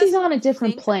 She she thinks he's doesn't on a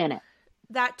different think planet.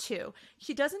 that too.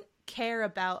 She doesn't care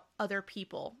about other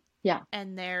people Yeah.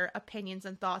 and their opinions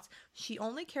and thoughts. She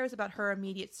only cares about her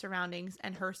immediate surroundings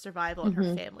and her survival and her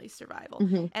Hmm. family's survival.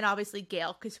 Hmm. And obviously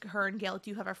Gale, because her and Gale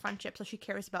do have a friendship, so she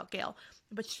cares about Gale.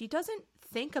 But she doesn't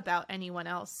think about anyone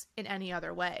else in any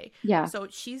other way. Yeah. So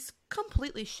she's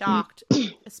completely shocked,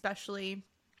 especially,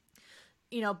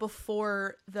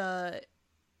 before the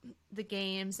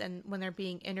games and when they're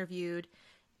being interviewed,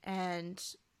 and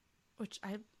which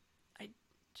I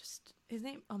just his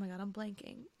name, oh my god, I'm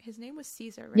blanking. His name was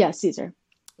Caesar, Yeah, right? Caesar.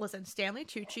 Listen, Stanley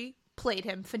Tucci played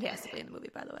him fantastically in the movie,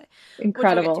 by the way, which we'll get to.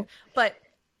 Incredible. But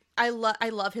I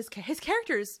love his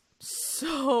character is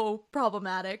so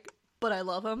problematic, but I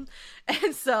love him,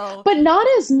 and so But not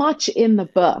as much in the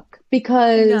book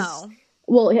because, no,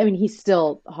 well, I mean, he's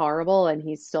still horrible and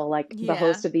he's still like the yeah,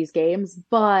 host of these games,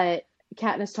 but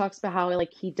Katniss talks about how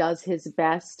like he does his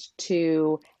best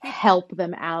to he help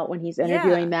them out when he's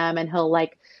interviewing yeah, them and he'll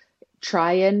like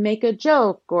try and make a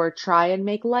joke or try and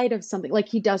make light of something. Like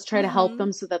he does try to help mm-hmm,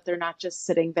 them so that they're not just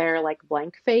sitting there like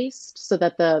blank faced, so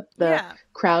that the yeah.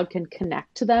 crowd can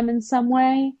connect to them in some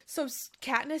way. So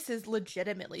Katniss is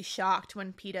legitimately shocked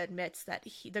when Peeta admits that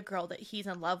the girl that he's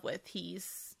in love with,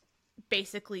 he's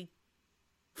basically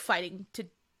fighting to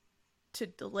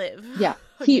live Yeah.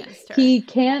 He against her. he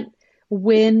can't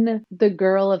win the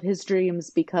girl of his dreams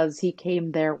because he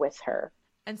came there with her.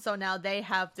 And so now they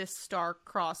have this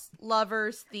star-crossed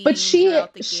lovers But theme she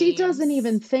throughout the she doesn't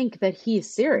even games. think that he's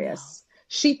No, serious.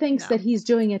 She thinks that no. he's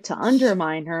doing it to Sh-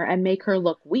 undermine her and make her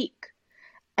look weak.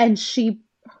 And she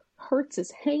hurts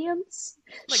his hands.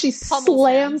 like She pummels him.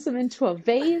 slams him into a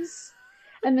vase.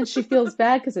 And then she feels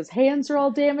bad because his hands are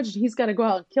all damaged and he's got to go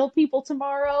out and kill people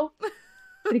tomorrow.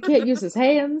 And he can't use his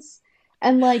hands.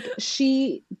 And like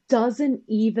she doesn't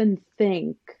even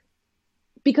think,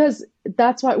 because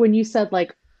that's why when you said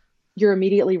like you're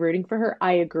immediately rooting for her,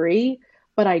 I agree,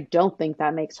 but I don't think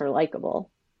that makes her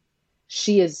likable.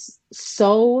 She is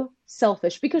so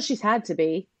selfish because she's had to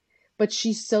be, but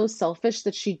she's so selfish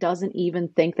that she doesn't even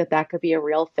think that that could be a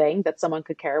real thing, that someone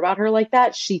could care about her like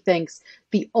that. She thinks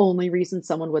the only reason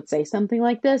someone would say something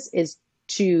like this is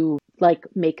to like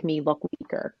make me look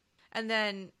weaker. And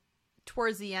then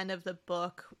towards the end of the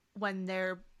book, when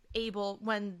they're able,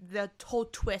 when the whole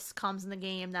twist comes in the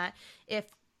game, that if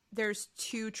there's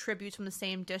two tributes from the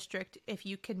same district, if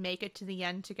you can make it to the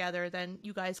end together, then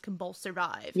you guys can both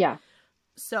survive. Yeah.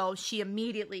 So she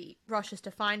immediately rushes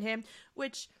to find him,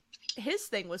 which his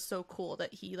thing was so cool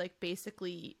that he like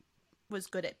basically was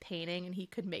good at painting and he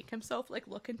could make himself like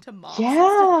look into moss and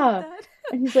stuff like that.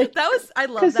 And he's like, that was, I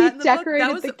love because that he in the book. That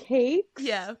decorated was the cakes.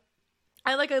 yeah.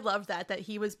 I loved that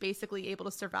he was basically able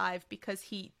to survive because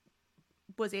he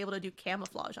was able to do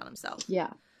camouflage on himself. Yeah.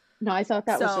 No, I thought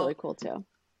that was really cool too.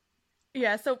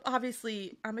 Yeah, so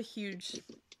obviously I'm a huge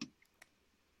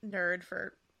nerd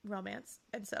for romance,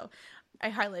 and so I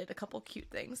highlighted a couple cute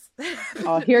things.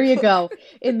 Oh, here you go.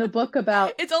 In the book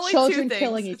about it's only children two things.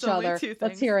 killing each other.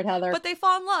 Let's hear it, Heather. But they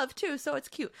fall in love too, so it's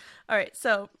cute. All right,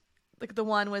 so like the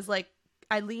one was like,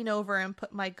 I lean over and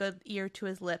put my good ear to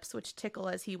his lips, which tickle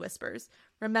as he whispers,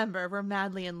 "Remember, we're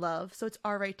madly in love, so it's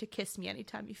all right to kiss me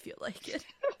anytime you feel like it."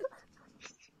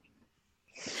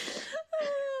 I'm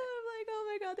like, oh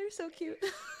my god, they're so cute.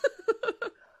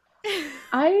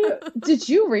 Did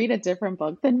you read a different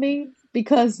book than me?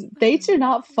 Because they do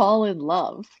not fall in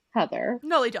love, Heather.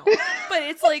 No, they don't. But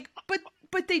it's like,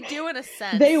 but they do in a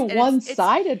sense. They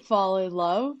one-sided fall in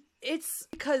love. It's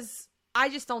because I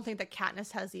just don't think that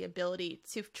Katniss has the ability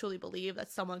to truly believe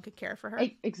that someone could care for her.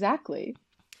 Exactly.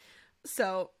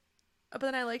 So, but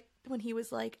then I like when he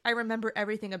was like, "I remember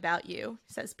everything about you,"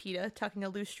 says Peeta, tucking a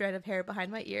loose strand of hair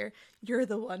behind my ear. "You're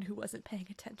the one who wasn't paying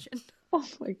attention." Oh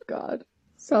my god.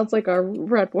 Sounds like our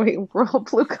red, white, royal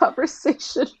blue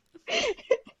conversation.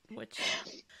 Which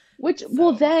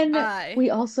well, then we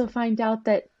also find out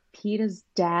that Peeta's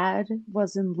dad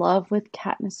was in love with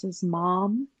Katniss's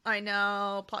mom. I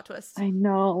know, plot twist. I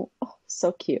know. Oh,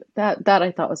 so cute. That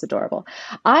I thought was adorable.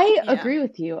 I agree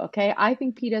with you, okay? I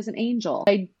think Peeta's an angel.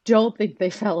 I don't think they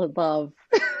fell in love.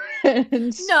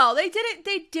 No, they didn't.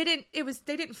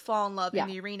 They didn't fall in love in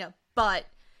the arena, but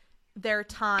their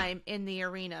time in the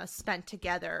arena spent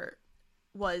together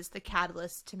was the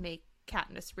catalyst to make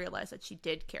Katniss realize that she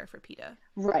did care for Peeta.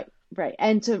 Right.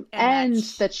 And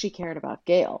that she cared about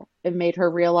Gale. It made her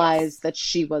realize that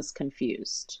she was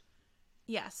confused.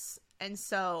 Yes. And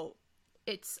so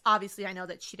it's obviously, I know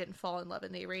that she didn't fall in love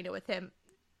in the arena with him,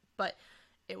 but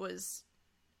it was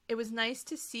nice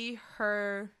to see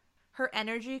her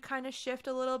energy kind of shift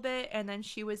a little bit. And then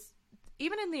she was,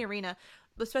 even in the arena,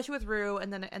 especially with Rue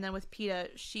and then with Peeta,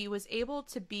 she was able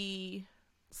to be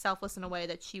selfless in a way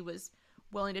that she was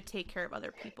willing to take care of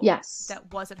other people. Yes.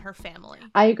 That wasn't her family.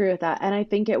 I agree with that. And I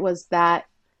think it was that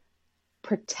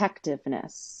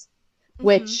protectiveness,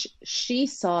 which she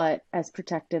saw it as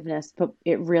protectiveness, but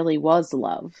it really was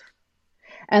love.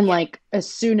 And like, as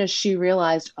soon as she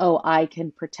realized, oh, I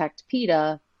can protect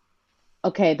Peeta,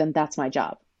 okay, then that's my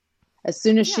job. As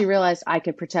soon as she realized I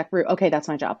could protect Rue, okay, that's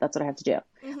my job. That's what I have to do.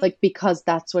 Like, because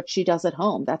that's what she does at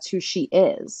home. That's who she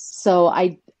is. So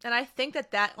I think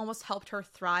that almost helped her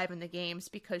thrive in the games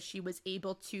because she was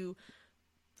able to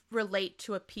relate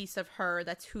to a piece of her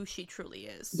that's who she truly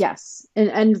is. Yes.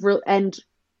 And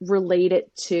relate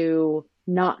it to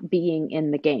not being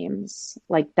in the games.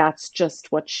 Like, that's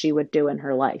just what she would do in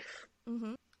her life.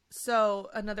 Mm-hmm. So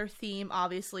another theme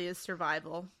obviously is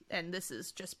survival. And this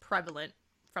is just prevalent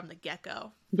from the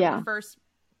get-go.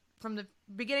 From the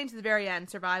beginning to the very end,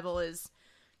 survival is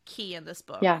key in this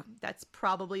book. Yeah. That's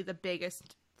probably the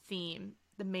biggest theme,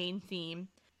 the main theme.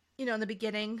 You know, in the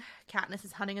beginning, Katniss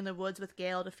is hunting in the woods with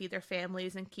Gale to feed their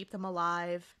families and keep them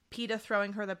alive. Peeta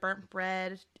throwing her the burnt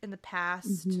bread in the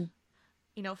past. Mm-hmm.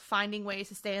 You know, finding ways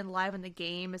to stay alive in the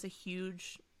game is a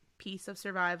huge piece of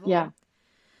survival. Yeah.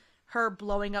 Her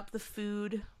blowing up the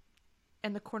food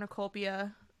and the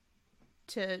cornucopia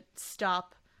to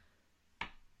stop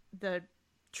the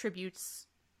tributes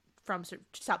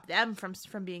stop them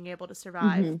from being able to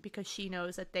survive, because she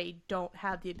knows that they don't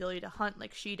have the ability to hunt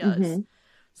like she does.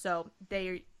 So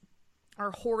they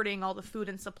are hoarding all the food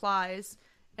and supplies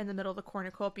in the middle of the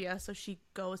cornucopia, so she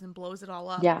goes and blows it all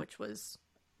up, which was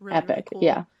really epic. Really cool.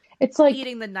 Yeah, it's like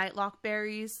eating the nightlock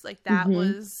berries, like that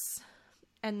was.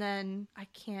 And then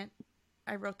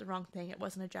I wrote the wrong thing. It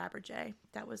wasn't a jabberjay.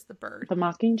 That was the bird. The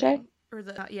mockingjay? Or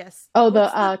the yes. Oh,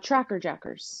 the tracker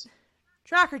jackers.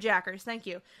 Tracker jackers, thank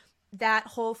you. That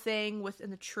whole thing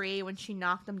within the tree when she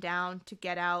knocked them down to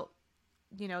get out,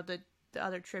 you know, the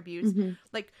other tributes.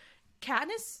 Like,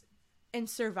 Katniss in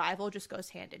survival just goes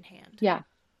hand in hand. Yeah.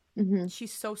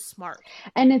 She's so smart.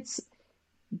 And it's,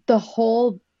 the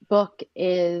whole book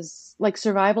is, like,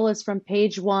 survival is from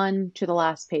page 1 to the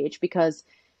last page, because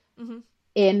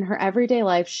in her everyday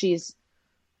life, she's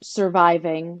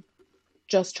surviving,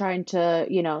 just trying to,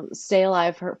 stay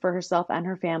alive for herself and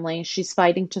her family. She's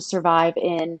fighting to survive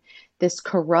in this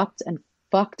corrupt and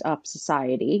fucked up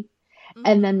society.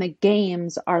 And then Mm-hmm. the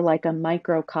games are like a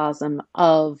microcosm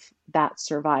of that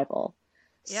survival.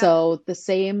 Yeah. So the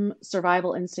same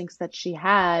survival instincts that she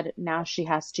had, now she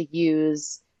has to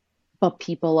use, but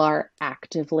people are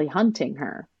actively hunting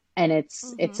her. And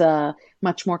it's Mm-hmm. a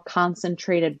much more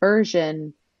concentrated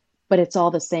version, but it's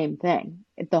all the same thing.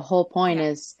 The whole point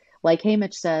Yeah. is, like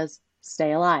Hamish says,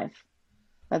 stay alive.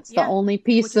 That's the Yeah. only Which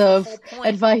piece is the of whole point.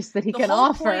 advice that he The can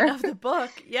whole point offer. of the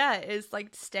book, yeah, is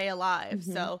like stay alive.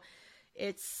 Hmm. So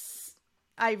it's,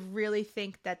 I really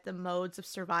think that the modes of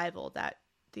survival that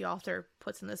the author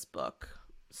puts in this book,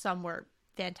 some were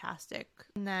fantastic.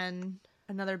 And then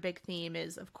another big theme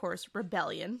is, of course,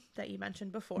 rebellion that you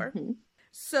mentioned before. Hmm.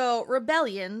 So,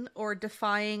 rebellion, or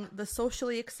defying the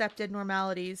socially accepted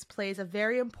normalities, plays a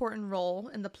very important role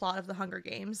in the plot of the Hunger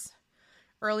Games.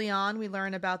 Early on, we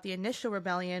learn about the initial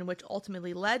rebellion, which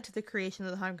ultimately led to the creation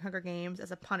of the Hunger Games as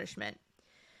a punishment.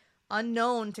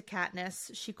 Unknown to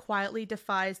Katniss, she quietly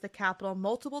defies the Capitol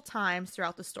multiple times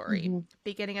throughout the story, Hmm.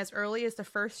 beginning as early as the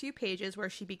first few pages where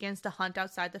she begins to hunt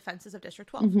outside the fences of District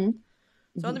 12. Hmm.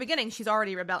 So in Hmm. the beginning, she's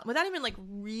already rebelling without even like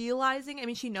realizing. I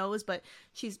mean, she knows, but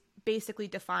she's basically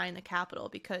defying the Capitol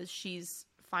because she's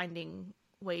finding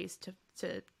ways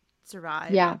to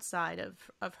survive Yeah. outside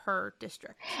of her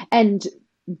district. And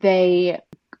they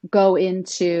go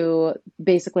into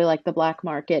basically like the black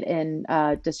market in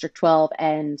District 12,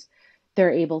 and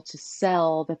they're able to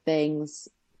sell the things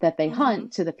that they Mm-hmm.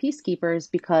 hunt to the peacekeepers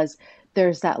because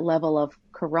there's that level of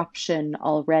corruption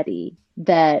already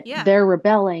that Yeah. they're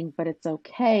rebelling, but it's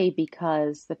okay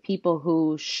because the people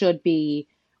who should be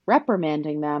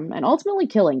reprimanding them and ultimately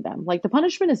killing them, like the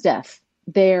punishment is death,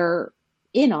 they're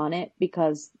in on it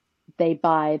because they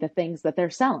buy the things that they're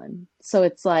selling. So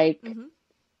it's like Mm-hmm.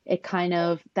 it kind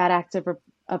of that act of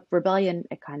rebellion,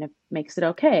 it kind of makes it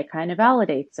okay. It kind of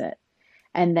validates it.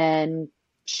 And then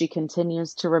she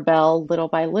continues to rebel little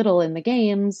by little in the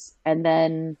games, and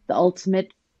then the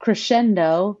ultimate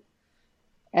crescendo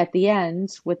at the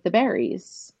end with the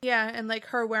berries. Yeah, and like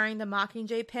her wearing the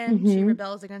Mockingjay pin, she Mm-hmm.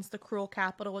 rebels against the cruel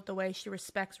Capitol with the way she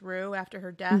respects Rue after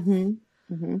her death.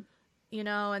 Mm-hmm. Mm-hmm.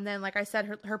 And then like I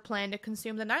said, her plan to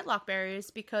consume the Nightlock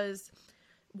berries because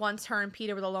once her and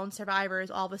Peeta were the lone survivors,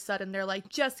 all of a sudden they're like,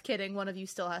 just kidding, one of you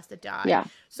still has to die. Yeah.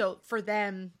 So for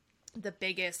them, the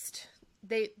biggest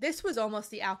this was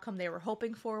almost the outcome they were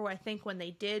hoping for. I think when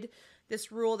they did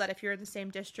this rule that if you're in the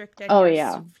same district and Oh you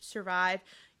yeah. survive,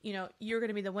 you're going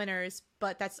to be the winners.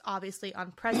 But that's obviously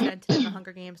unprecedented in the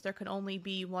Hunger Games. There can only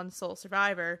be one sole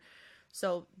survivor.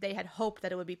 So they had hoped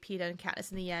that it would be Peeta and Katniss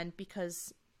in the end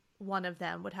because one of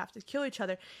them would have to kill each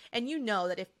other. And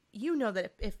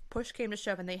if push came to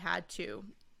shove and they had to,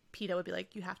 Peeta would be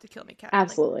like, "You have to kill me,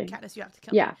 Absolutely. Katniss. You have to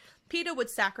kill me." Yeah. Peeta would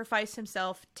sacrifice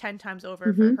himself 10 times over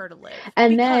for Mm-hmm. her to live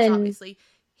And because then obviously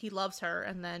he loves her,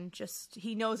 and then just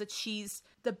he knows that she's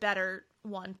the better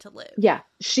one to live. yeah,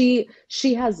 she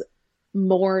has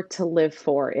more to live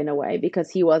for in a way because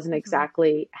he wasn't Mm-hmm.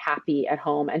 exactly happy at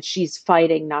home, and she's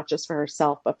fighting not just for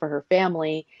herself but for her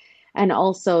family. And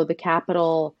also the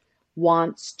Capitol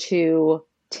wants to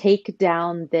take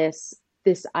down this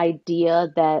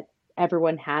idea that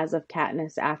everyone has of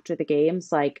Katniss after the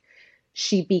games. Like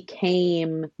she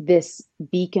became this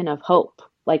beacon of hope.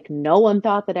 Like no one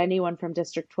thought that anyone from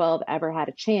District 12 ever had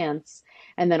a chance.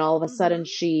 And then all of a sudden Mm-hmm.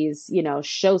 she's,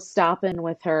 show stopping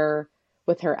with her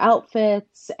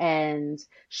outfits, and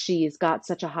she's got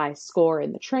such a high score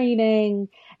in the training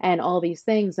and all these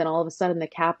things. And all of a sudden the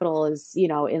Capitol is,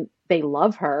 they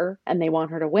love her and they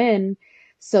want her to win.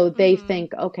 So they Mm-hmm.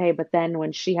 think, okay, but then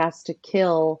when she has to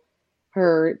kill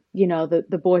her,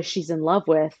 the boy she's in love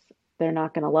with, they're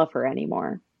not going to love her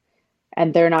anymore,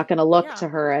 and they're not going to look Yeah. to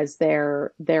her as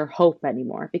their hope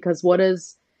anymore. Because what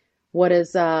does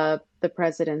the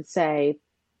president say?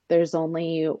 There's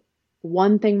only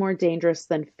one thing more dangerous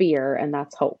than fear, and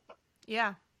that's hope.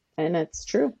 Yeah. And it's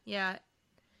true. Yeah.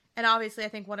 And obviously, I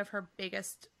think one of her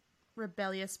biggest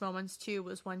rebellious moments too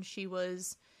was when she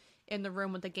was in the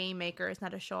room with the game makers,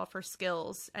 not to show off her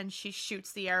skills, and she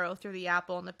shoots the arrow through the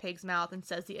apple in the pig's mouth and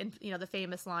says the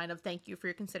famous line of "Thank you for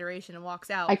your consideration" and walks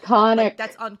out. Like Iconic.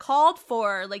 that's uncalled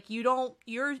for. Like you don't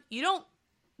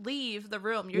leave the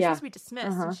room. You're Yeah. supposed to be dismissed.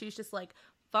 Uh-huh. And she's just like,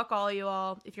 "Fuck all you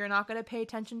all. If you're not going to pay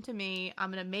attention to me,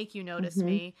 I'm going to make you notice Hmm.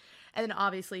 me." And then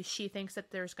obviously she thinks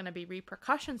that there's going to be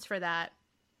repercussions for that,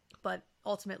 but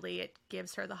ultimately it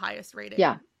gives her the highest Yeah.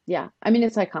 rating. Yeah. I mean,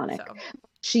 it's iconic. So,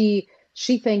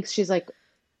 She thinks, she's like,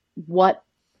 what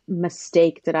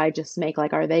mistake did I just make?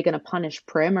 Like, are they going to punish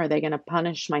Prim? Are they going to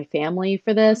punish my family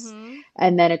for this? mm-hmm.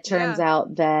 And then it turns Yeah.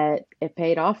 out that it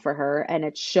paid off for her, and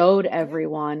it showed Yeah.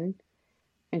 everyone,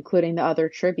 including the other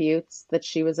tributes, that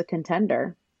she was a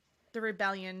contender. The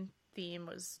rebellion theme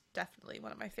was definitely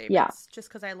one of my Yeah, favorites, just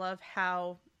because I love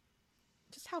how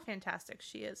fantastic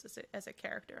she is as a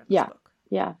character in this yeah, book.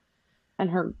 yeah. And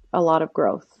her, a lot of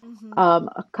growth. Mm-hmm.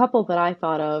 A couple that I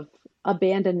thought of,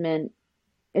 abandonment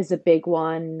is a big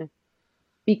one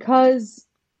because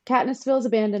Katniss feels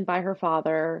abandoned by her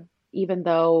father, even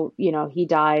though, he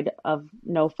died of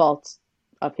no fault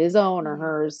of his own or Mm-hmm.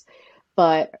 hers.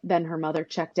 But then her mother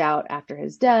checked out after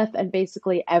his death, and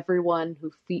basically everyone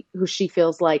who she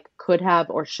feels like could have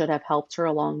or should have helped her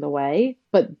along the way.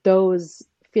 But those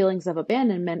feelings of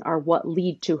abandonment are what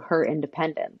lead to her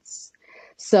independence.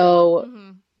 So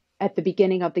Mm-hmm. at the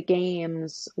beginning of the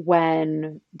games,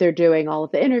 when they're doing all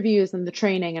of the interviews and the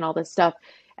training and all this stuff,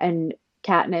 and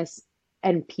Katniss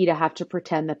and Peeta have to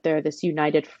pretend that they're this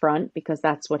united front because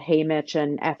that's what Haymitch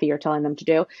and Effie are telling them to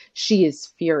do, she is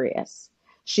furious.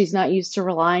 She's not used to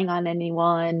relying on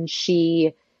anyone.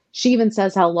 She even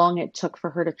says how long it took for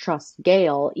her to trust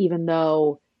Gale, even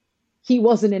though he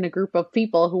wasn't in a group of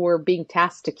people who were being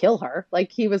tasked to kill her.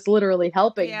 Like he was literally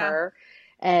helping Yeah. her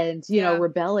and, Yeah.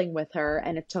 rebelling with her.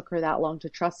 And it took her that long to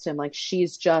trust him. Like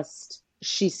she's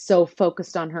so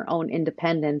focused on her own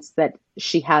independence that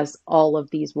she has all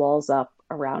of these walls up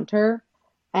around her.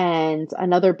 And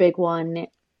another big one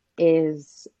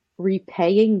is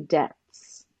repaying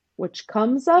debts, which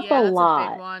comes up a Yeah, that's a big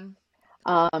lot.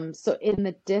 one. So in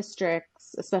the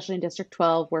districts, especially in District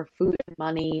 12, where food and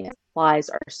money and supplies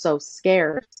are so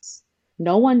scarce,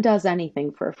 no one does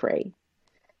anything for free.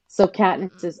 So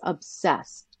Katniss Mm-mm. is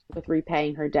obsessed with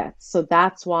repaying her debts. So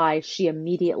that's why she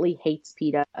immediately hates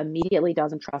Peeta, immediately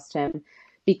doesn't trust him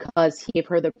because he gave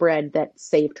her the bread that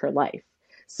saved her life.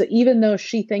 So even though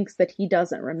she thinks that he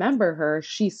doesn't remember her,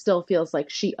 she still feels like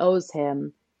she owes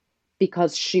him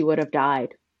because she would have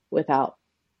died without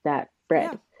that Yeah.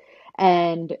 bread.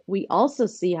 And we also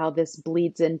see how this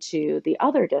bleeds into the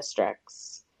other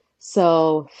districts.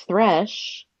 So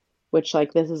Thresh, which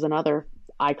like this is another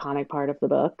iconic part of the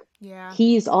book, Yeah.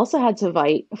 he's also had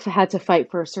to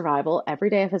fight for survival every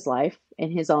day of his life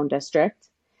in his own district.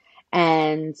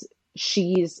 And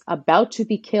she's about to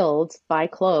be killed by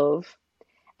Clove,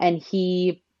 and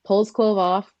he pulls Clove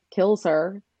off, kills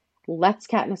her, lets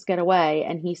Katniss get away,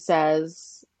 and he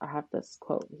says, I have this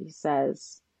quote. He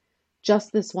says,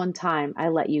 just this one time, I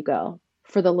let you go.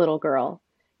 For the little girl.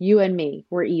 You and me,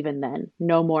 we're even then.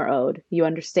 No more owed. You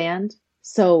understand?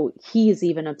 So he's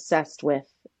even obsessed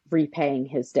with repaying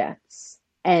his debts.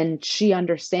 And she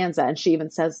understands that. And she even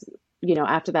says,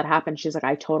 after that happened, she's like,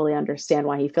 I totally understand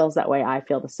why he feels that way. I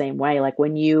feel the same way. Like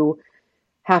when you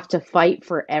have to fight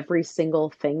for every single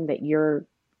thing that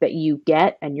you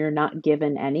get and you're not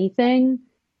given anything,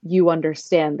 you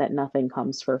understand that nothing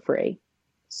comes for free.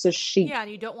 So she Yeah,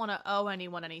 and you don't want to owe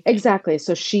anyone anything. Exactly.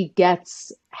 So she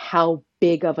gets how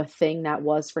big of a thing that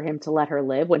was for him to let her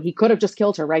live when he could have just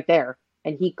killed her right there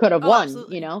and he could have Oh, won.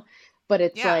 absolutely. But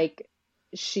it's Yeah. like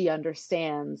she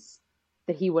understands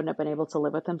that he wouldn't have been able to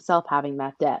live with himself having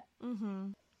that debt. Mm-hmm.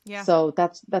 Yeah. So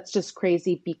that's just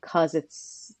crazy because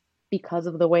it's because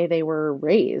of the way they were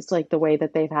raised, like the way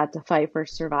that they've had to fight for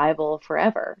survival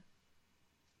forever.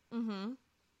 Mm-hmm.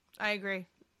 I agree.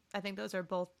 I think those are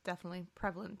both definitely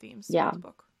prevalent themes throughout Yeah. the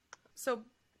book. So,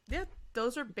 yeah,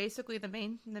 those are basically the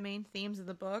main themes of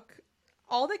the book.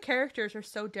 All the characters are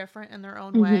so different in their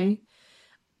own Hmm. way.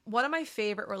 One of my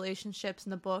favorite relationships in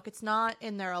the book, it's not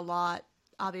in there a lot,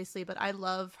 obviously, but I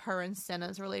love her and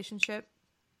Cinna's relationship.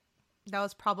 That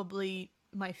was probably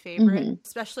my favorite, Hmm.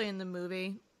 especially in the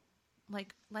movie.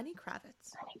 Like, Lenny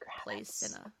Kravitz Lenny plays Kravitz.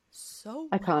 Cinna so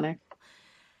well. Iconic.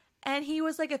 And he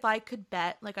was like, if I could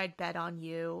bet, like, I'd bet on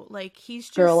you. Like, he's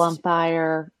Girl on just,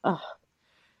 Fire. Ugh.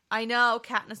 I know,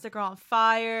 Katniss the Girl on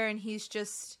Fire, and he's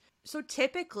just, so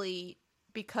typically,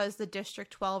 because the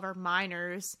District 12 are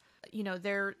minors,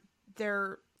 their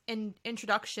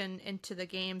introduction into the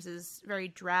games is very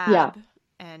Yeah. drab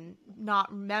and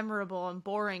not memorable and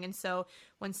boring. And so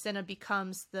when Cinna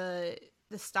becomes the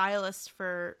stylist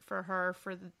for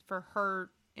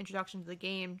her introduction to the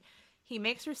game, he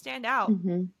makes her stand out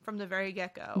Hmm. from the very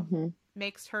get-go, Hmm.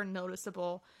 makes her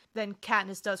noticeable. Then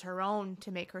Katniss does her own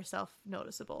to make herself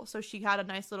noticeable. So she had a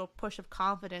nice little push of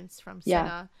confidence from Yeah.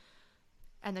 Cinna,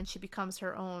 and then she becomes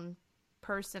her own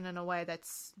person in a way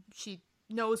that's she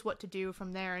knows what to do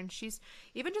from there. And she's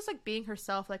even just like being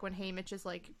herself, like when Haymitch is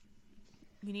like,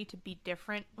 you need to be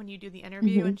different when you do the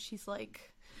interview, Hmm. and she's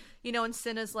like, and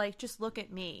Cinna's like, just look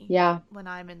at me Yeah. when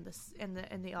I'm in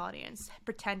the audience,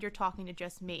 pretend you're talking to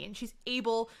just me. And she's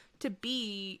able to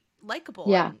be likable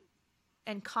Yeah.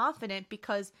 and confident,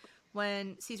 because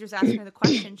when Caesar's asking her the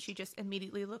question, she just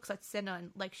immediately looks at Cinna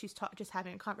and like she's just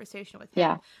having a conversation with him.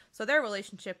 Yeah. So their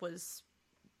relationship was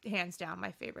hands down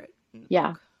my favorite in the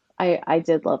Yeah. book. I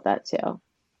did love that too.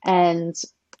 And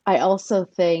I also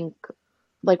think,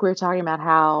 like we were talking about,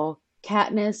 how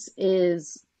Katniss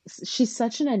is, she's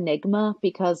such an enigma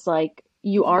because like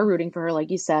you are Mm-hmm. rooting for her,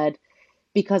 like you said,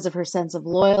 because of her sense of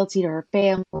loyalty to her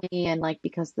family and like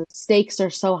because the stakes are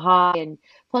so high, and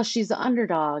plus she's the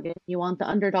underdog and you want the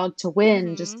underdog to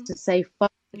win just Mm-hmm. to say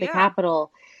fuck the Yeah.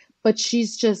 capital. But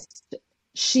she's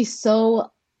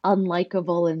so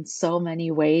unlikable in so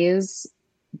many ways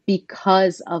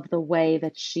because of the way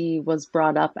that she was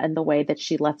brought up and the way that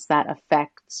she lets that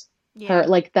affect her. Yeah.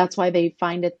 Like that's why they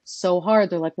find it so hard.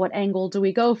 They're like, what angle do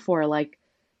we go for? Like,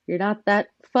 you're not that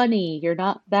funny, you're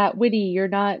not that witty, you're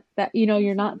not that,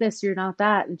 you're not Mm-hmm. this, you're not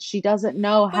that. And she doesn't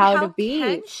know But how to how can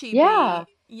be. she Yeah.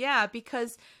 be? Yeah,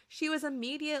 because she was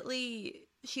immediately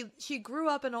she grew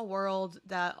up in a world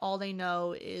that all they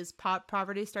know is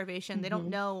poverty, starvation. They don't Hmm.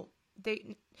 know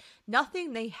they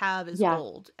nothing they have is Yeah.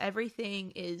 gold.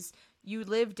 Everything is you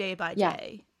live day by Yeah.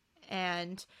 day.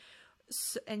 And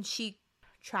and she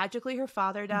tragically her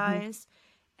father Hmm. dies,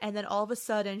 and then all of a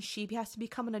sudden she has to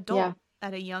become an Yeah. adult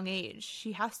at a young age.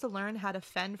 She has to learn how to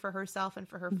fend for herself and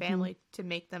for her Hmm. family to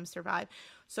make them survive.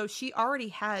 So she already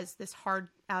has this hard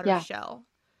outer Yeah. shell,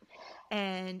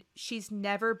 and she's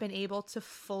never been able to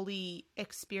fully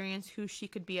experience who she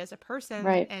could be as a person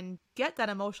Right. and get that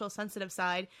emotional sensitive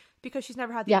side because she's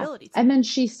never had the Yeah. ability to. And then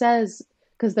she says,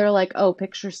 because they're like, oh,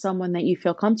 picture someone that you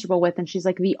feel comfortable with. And she's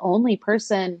like, the only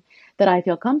person that I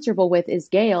feel comfortable with is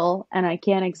Gail. And I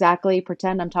can't exactly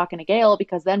pretend I'm talking to Gail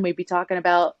because then we'd be talking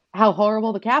about how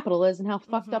horrible the Capitol is and how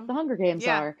fucked up Mm-hmm. the Hunger Games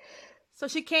Yeah. are. So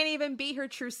she can't even be her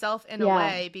true self in a Yeah.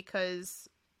 way because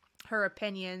her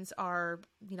opinions are,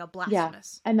 Yeah.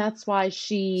 blasphemous. And that's why So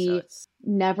she it's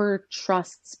never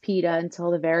trusts Peta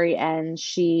until the very end.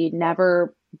 She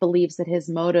never believes that his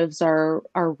motives are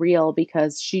real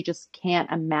because she just can't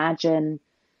imagine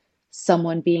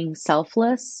someone being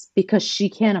selfless because she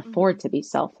can't mm-hmm. afford to be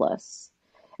selfless.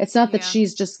 It's not that Yeah.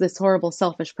 she's just this horrible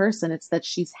selfish person, it's that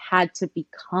she's had to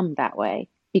become that way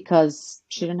because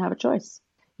she Yep. didn't have a choice.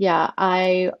 Yeah,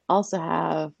 I also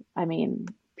have, I mean,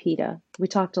 Peta. We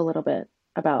talked a little bit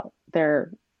about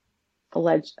their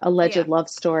alleged Yeah. love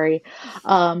story.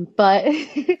 But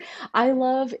I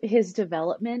love his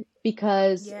development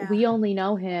because Yeah. we only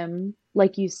know him,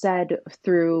 like you said,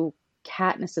 through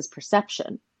Katniss's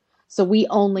perception. So we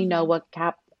only know Mm-hmm.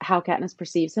 how Katniss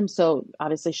perceives him. So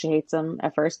obviously she hates him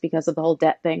at first because of the whole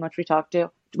debt thing, which we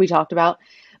talked about.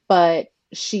 But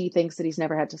she thinks that he's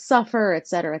never had to suffer, et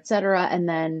cetera, et cetera. And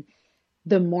then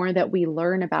the more that we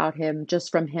learn about him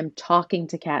just from him talking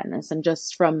to Katniss and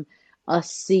just from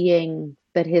us seeing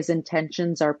that his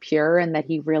intentions are pure and that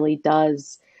he really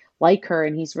does like her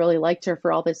and he's really liked her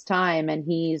for all this time and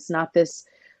he's not this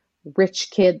rich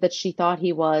kid that she thought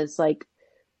he was, like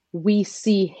we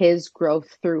see his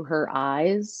growth through her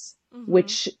eyes, Mm-hmm.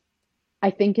 which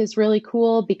I think is really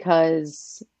cool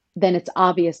because then it's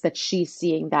obvious that she's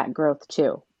seeing that growth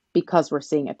too because we're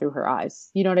seeing it through her eyes.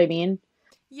 You know what I mean?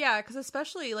 Yeah, because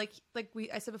especially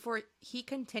I said before, he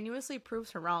continuously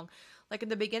proves her wrong. Like in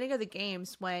the beginning of the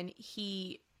games, when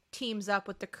he teams up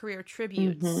with the career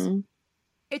tributes, Mhm.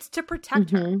 it's to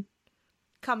protect her. Mhm.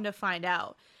 Come to find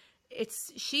out,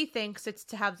 she thinks it's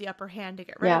to have the upper hand to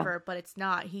get rid of Yeah. her, but it's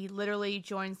not. He literally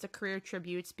joins the career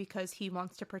tributes because he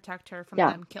wants to protect her from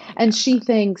Yeah. them killing And she her.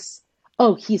 thinks,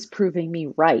 oh, he's proving me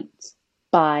right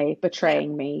by Yeah,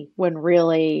 betraying me when but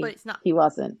really it's not. he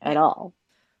wasn't at Yeah, all.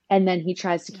 And then he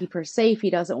tries to yeah, keep her safe. He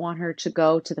doesn't want her to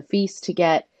go to the feast to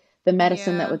get the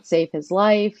medicine that yeah. would save his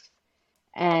life.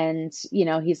 And,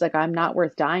 he's like, I'm not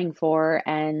worth dying for.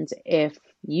 And if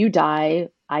you die,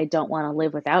 I don't want to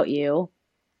live without you.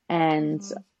 And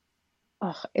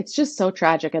Mm-hmm. it's just so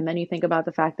tragic. And then you think about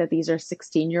the fact that these are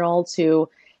 16-year-olds who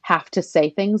have to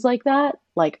say things like that.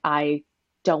 Like, I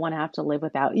don't want to have to live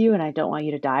without you and I don't want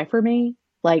you to die for me.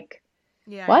 Like,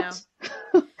 Yeah, I know.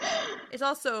 what? It's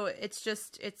also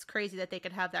it's crazy that they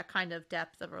could have that kind of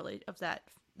depth of that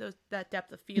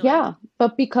depth of feeling Yeah,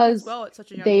 but as because well at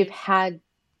such a young they've age. had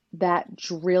that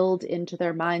drilled into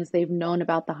their minds, they've known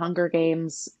about the Hunger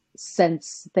Games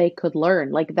since they could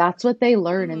learn. Like, that's what they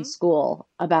learn in Mm-hmm. school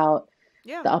about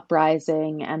Yeah. the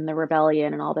uprising and the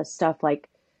rebellion and all this stuff. Like,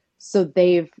 so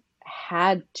they've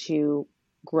had to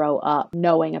grow up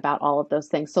knowing about all of those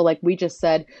things. So, like we just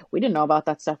said, we didn't know about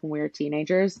that stuff when we were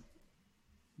teenagers.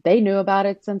 They knew about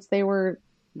it since they were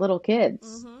little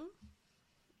kids. Mm-hmm.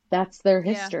 That's their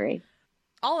Yeah. history.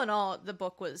 All in all, the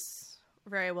book was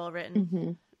very well written.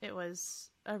 Hmm. It was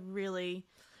a really,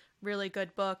 really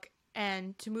good book.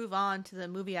 And to move on to the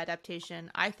movie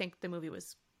adaptation, I think the movie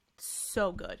was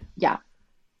so good. Yeah,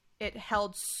 It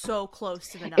held so close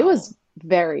to the it was novel.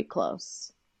 very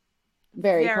close.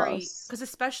 Very Very, close. because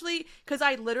especially because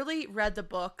I literally read the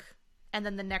book and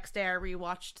then the next day I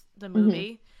rewatched the Hmm.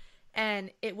 movie,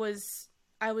 and I was,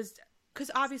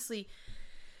 because obviously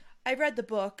I read the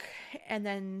book and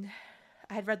then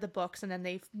I had read the books and then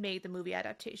they made the movie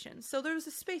adaptation. So there was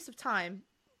a space of time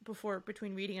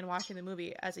between reading and watching the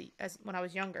movie as when I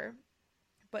was younger.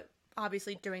 But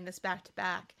obviously during this back to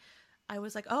back, I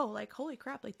was like, oh, like holy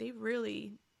crap, like they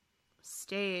really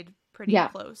stayed pretty Yeah.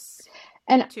 close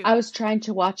And to I it. was trying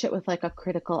to watch it with like a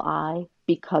critical eye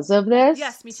because of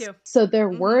Yes, me this. too. So there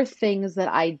were Mhm. things that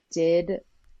I did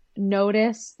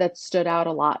notice that stood out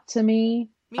a lot to me.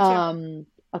 Me too.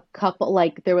 A couple,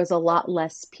 like there was a lot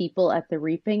less people at the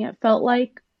reaping, it felt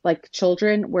like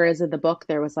children, whereas in the book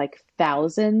there was like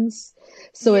thousands.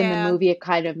 So in the Yeah. movie, it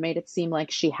kind of made it seem like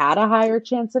she had a higher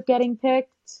chance of getting picked.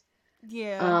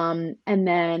 Yeah. And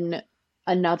then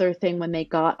another thing when they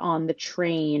got on the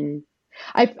train,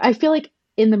 I feel like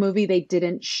in the movie they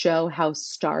didn't show how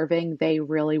starving they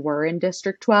really were in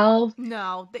District 12.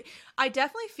 No, I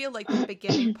definitely feel like the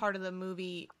beginning part of the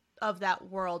movie of that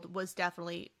world was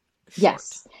definitely short.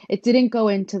 Yes, it didn't go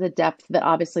into the depth that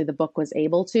obviously the book was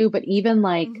able to, but even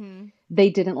like Mhm. they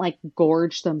didn't like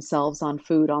gorge themselves on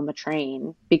food on the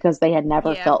train because they had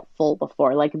never Yeah. felt full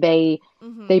before. Like they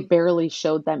Mhm. barely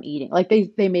showed them eating. Like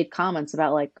they made comments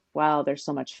about like, wow, there's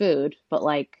so much food, but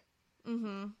like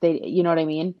Mhm. they, you know what I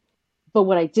mean? But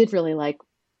what I did really like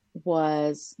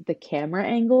was the camera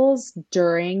angles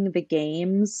during the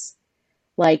games,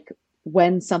 like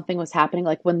when something was happening,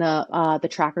 like when the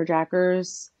tracker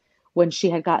jackers, when she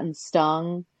had gotten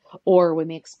stung, or when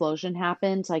the explosion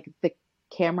happened, like the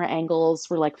camera angles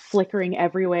were like flickering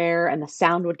everywhere and the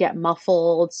sound would get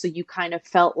muffled, so you kind of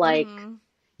felt like Mhm.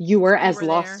 you were You as were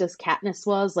lost there. as Katniss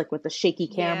was, like with the shaky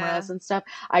Yeah. cameras and stuff.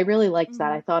 I really liked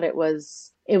that. I Mhm. thought it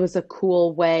was a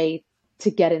cool way to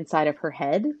get inside of her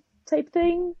head type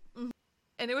thing. Mhm.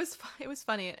 And it was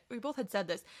funny. We both had said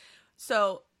this.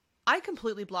 So, I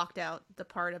completely blocked out the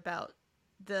part about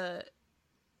the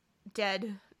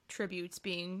dead tributes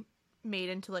being made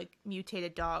into like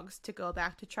mutated dogs to go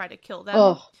back to try to kill them.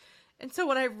 Oh, And so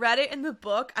when I read it in the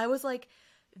book, I was like,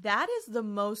 that is the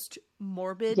most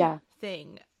morbid yeah.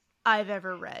 thing I've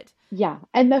ever read. Yeah.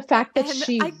 And the fact that And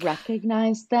she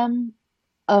recognized them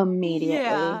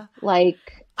immediately, yeah,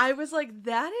 like, I was like,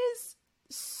 that is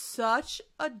such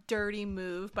a dirty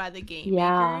move by the game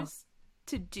yeah, makers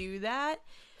to do that.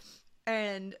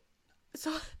 And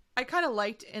so I kind of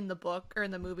liked in the book or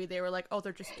in the movie, they were like, oh,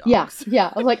 they're just yeah, dogs.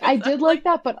 yeah. Like, I Because I'm did like like,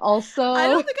 that, but I also,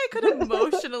 don't think I could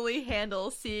emotionally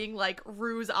handle seeing like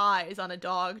Rue's eyes on a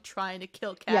dog trying to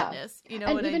kill yeah. Katniss. You know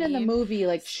And what I even in the mean? movie,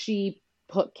 like, she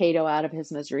put Kato out of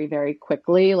his misery very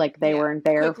quickly. Like, they Yeah, weren't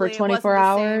there for quickly. It 24 wasn't the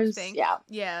same hours. thing. Yeah.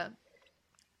 Yeah,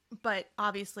 but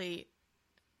obviously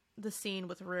the scene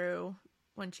with Rue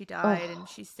when she died and Oh,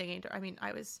 she's singing to, I mean,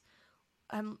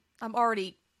 I'm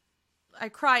already, I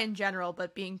cry in general,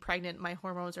 but being pregnant, my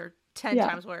hormones are 10 yeah.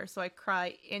 times worse, so I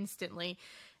cry instantly.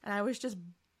 And I was just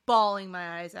bawling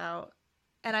my eyes out.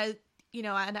 And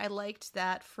I liked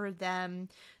that for them.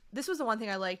 This was the one thing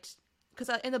I liked because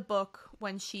in the book,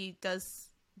 when she does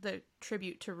the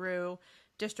tribute to Rue,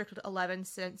 District 11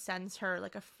 sends her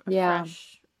like a Yeah.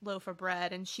 fresh loaf of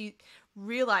bread, and she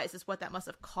realizes what that must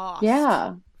have cost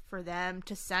Yeah. for them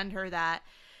to send her that.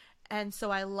 And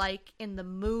so I like in the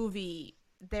movie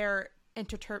their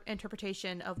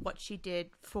interpretation of what she did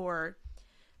for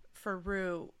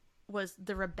Rue was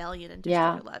the rebellion in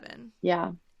District Yeah. 11.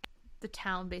 Yeah. The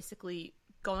town basically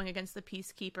going against the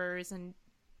peacekeepers and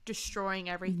destroying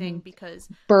Hmm. everything because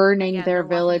Burning again their they're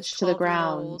watching this village to the 12-year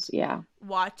ground. old Yeah.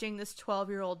 watching this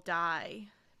 12-year old die,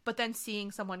 but then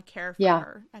seeing someone care for Yeah.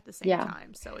 her at the same Yeah.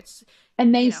 time. So it's,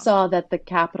 And they you know, saw that the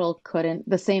capital couldn't,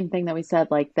 the same thing that we said,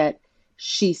 like that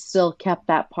she still kept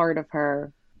that part of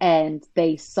her. And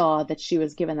they saw that she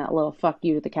was given that little fuck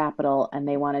you to the capital and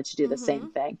they wanted to do the same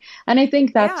mhm. thing. And I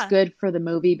think that's Yeah. good for the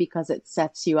movie because it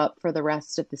sets you up for the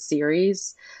rest of the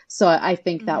series. So I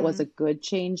think that was a Mhm. good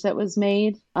change that was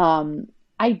made.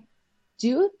 I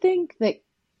do think that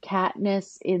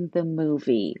Katniss in the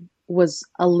movie was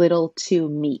a little too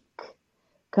meek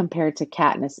compared to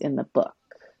Katniss in the book.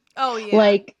 Oh yeah.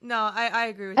 Like, No, I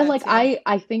agree with and that like too.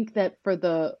 I think that for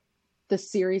the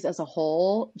series as a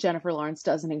whole, Jennifer Lawrence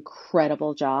does an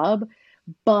incredible job,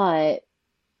 but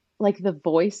like the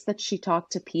voice that she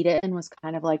talked to Peta in was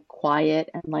kind of like quiet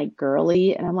and like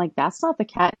girly, and I'm like, that's not the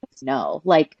Katniss. No,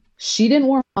 like She didn't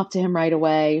warm up to him right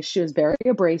away. She was very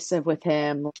abrasive with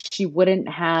him. She wouldn't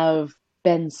have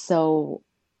been so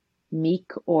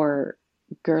meek or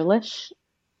girlish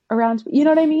around. You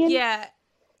know what I mean? Yeah,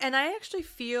 and I actually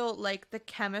feel like the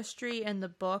chemistry in the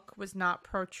book was not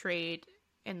portrayed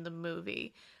in the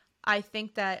movie. I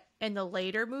think that in the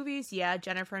later movies, yeah,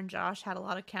 Jennifer and Josh had a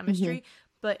lot of Hmm. chemistry,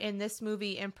 but in this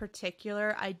movie in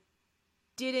particular, I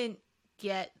didn't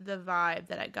get the vibe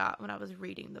that I got when I was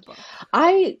reading the book.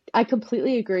 I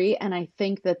completely agree, and I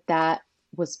think that that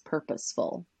was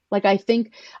purposeful. Like I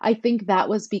think that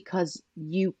was because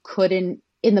you couldn't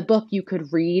in the book you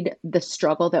could read the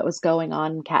struggle that was going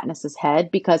on in Katniss's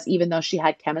head because even though she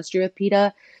had chemistry with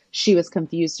Peeta, she was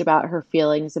confused about her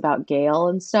feelings about Gale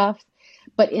and stuff.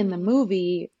 But in the Mm-hmm.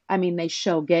 movie, I mean, they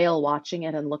show Gale watching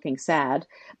it and looking sad,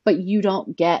 but you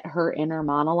don't get her inner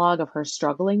monologue of her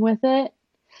struggling with it.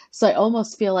 So I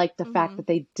almost feel like the fact Mm-hmm. that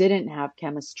they didn't have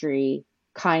chemistry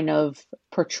kind of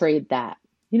portrayed that.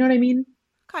 You know what I mean?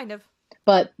 Kind of.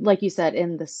 But like you said,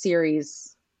 in the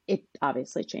series, it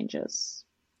obviously changes.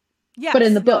 But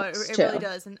in the Yes, no, books it really too.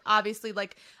 does. And obviously,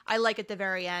 like, I like at the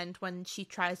very end when she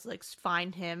tries to, like,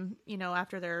 find him,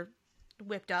 after they're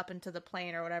whipped up into the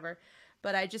plane or whatever.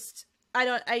 But I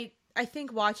don't, I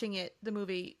think watching the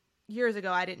movie years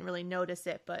ago, I didn't really notice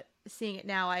it. But seeing it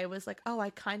now, I was like, oh, I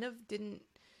kind of didn't,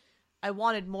 I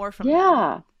wanted more from them.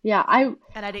 Yeah. Yeah, I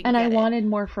And I didn't and I get it. wanted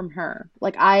more from her.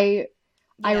 Like I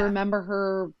Yeah. remember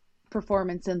her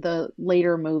performance in the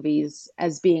later movies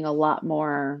as being a lot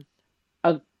more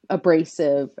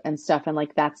abrasive and stuff and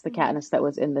like that's the Hmm. Katniss that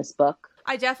was in this book.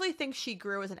 I definitely think she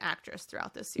grew as an actress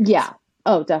throughout this series. Yeah.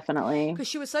 Oh, definitely. Because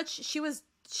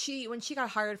she when she got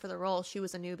hired for the role, she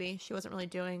was a newbie. She wasn't really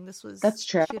doing this. That's Was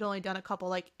true. She had only done a couple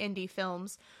like indie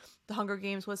films. The Hunger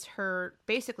Games was her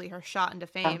basically her shot into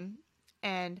Yeah. fame,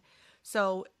 and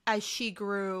so as she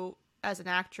grew as an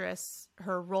actress,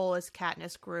 her role as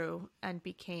Katniss grew and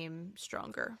became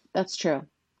stronger. That's true.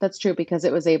 That's true because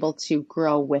it was able to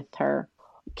grow with her.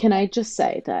 Can I just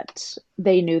say that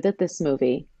they knew that this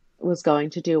movie was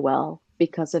going to do well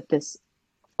because of this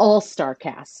all-star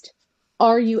cast?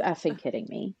 Are you effing kidding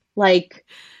me? Like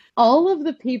all of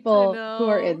the I people who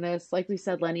are in know. this, like we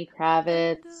said, Lenny I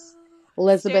Kravitz, know.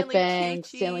 Elizabeth Stanley Banks,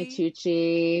 Stanley Tucci,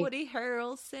 Tucci, Woody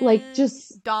like Harrelson,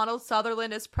 just Donald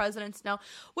Sutherland as President Snow,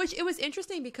 which it was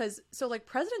interesting because so like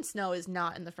President Snow is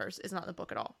not in the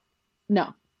book at all.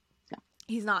 no, no.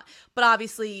 He's not. But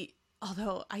obviously,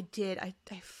 although I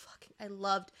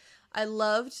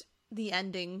loved the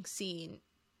ending scene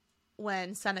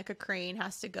when Seneca Crane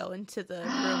has to go into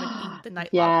the room and eat the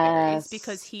nightlock berries Yes.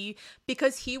 because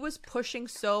he was pushing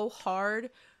so hard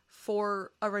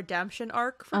for a redemption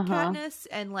arc for Uh-huh. Katniss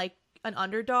and like an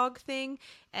underdog thing,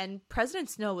 and President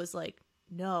Snow was like,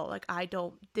 no, like I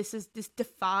don't, this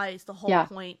defies the whole Yeah.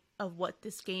 point of what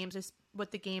the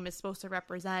game is supposed to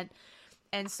represent.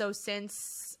 And so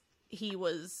since he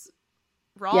was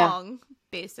Yeah. wrong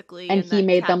basically, And and he that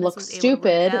made them Katniss look was able to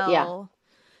stupid. Yeah. rebel,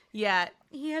 yeah,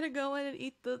 he had to go in and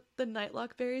eat the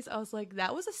nightlock berries. I was like,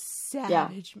 that was a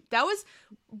Yeah. savage. That was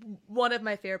one of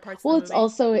my favorite parts of Well, the it's movie.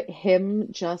 also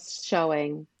him just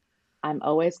showing I'm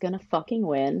always gonna fucking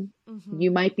win. Mm-hmm.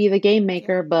 You might be the game Yeah,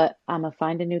 maker, but I'm gonna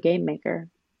find a new game maker.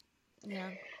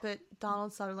 yeah. But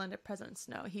Donald Sutherland at President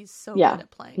Snow, he's so good Yeah,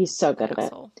 at playing he's so an good at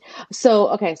it. asshole. So,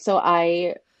 okay, so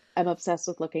I am obsessed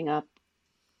with looking up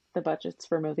the budgets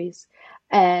for movies.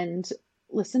 And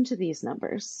listen to these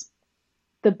numbers.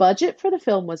 The budget for the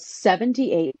film was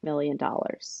 $78 million,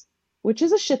 dollars, which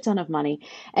is a shit ton of money.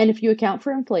 And if you account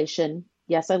for inflation,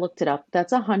 yes, I looked it up,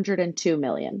 that's 102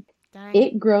 million. Dang.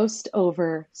 It grossed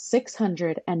over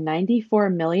 $694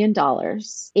 million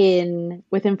dollars in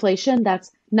with inflation,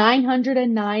 that's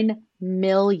 909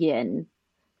 million.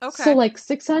 So Okay. like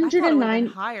I thought it would have been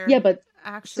 609, yeah, higher, but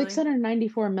actually.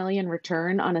 694 million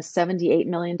return on a 78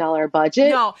 million dollar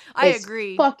budget No, I is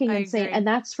agree. fucking I insane. And agree.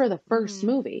 that's for the first Mm-hmm.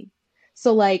 movie.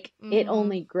 So like it Mm-hmm.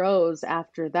 only grows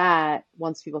after that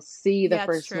once people see the Yeah,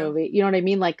 it's first true. movie. You know what I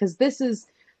mean? Like cuz this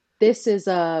is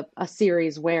a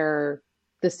series where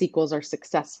the sequels are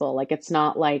successful. Like it's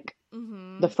not like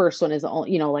the Mm-hmm. first one is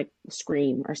only, like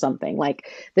Scream or something. Like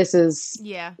this is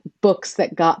Yeah. books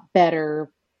that got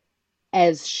better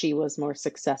as she was more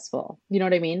successful. You know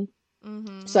what I mean?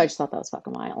 So Mm-hmm. I just thought that was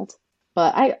fucking wild.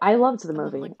 But I loved the And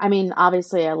then movie. like I mean,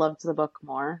 obviously I loved the book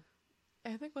more.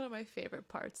 I think one of my favorite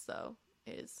parts though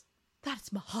is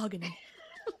that's mahogany.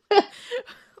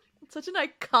 Such an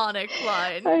iconic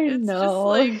line. I It's just know.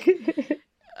 like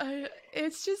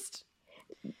it's just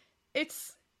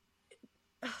it's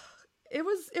it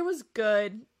was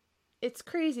good. It's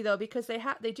crazy though because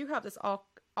they do have this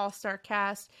all-star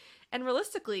cast, And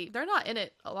realistically, they're not in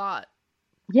it a lot.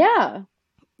 Yeah.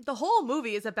 The whole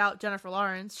movie is about Jennifer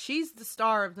Lawrence. She's the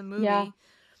star of the Yeah. movie.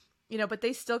 You know, but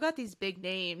they still got these big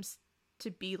names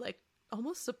to be like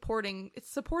almost supporting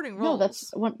No,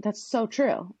 roles. that's so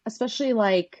true. Especially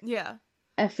like Yeah.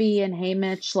 Effie and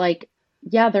Haymitch, like,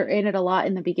 yeah, they're in it a lot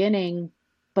in the beginning,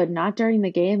 but not during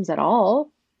the games at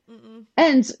all. Mm-mm.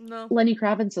 And No. Lenny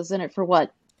Kravitz is in it for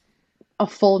what, a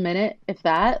full minute, if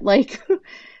that? Like,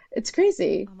 it's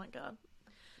crazy. Oh my god.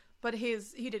 But he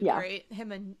did Yeah, great.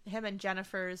 Him and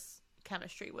Jennifer's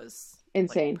chemistry was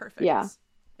like insane. Yeah, perfect.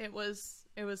 It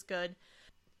was good.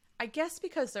 I guess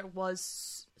because there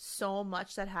was so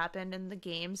much that happened in the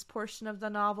games portion of the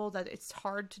novel that it's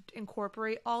hard to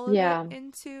incorporate all of it yeah,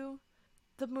 into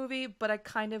the movie, but I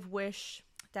kind of wish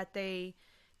that they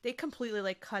completely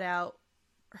like cut out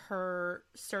her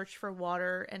search for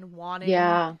water and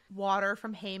wanting yeah, water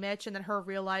from Haymitch, and then her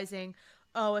realizing,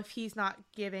 oh, if he's not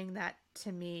giving that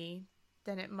to me,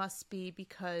 then it must be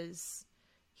because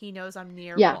he knows I'm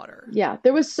near yeah, water. yeah.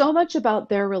 There was so much about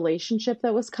their relationship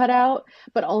that was cut out,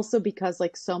 but also because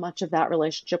like so much of that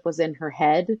relationship was in her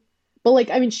head. But like,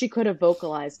 I mean, she could have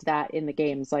vocalized that in the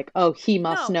games, like, oh, he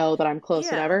must No. know that I'm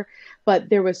close, Yeah. whatever. But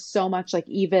there was so much, like,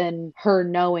 even her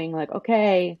knowing, like,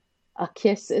 okay, a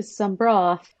kiss is some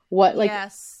broth. What, like,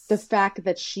 the Yes. fact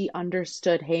that she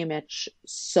understood Haymitch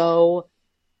so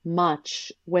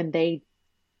much when they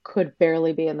could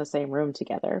barely be in the same room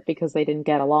together because they didn't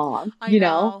get along, I you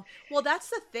know? know. Well, that's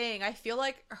the thing. I feel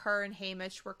like her and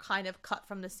Hamish were kind of cut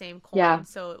from the same Yeah, coin,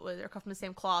 so it was or cut from the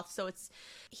same cloth. So it's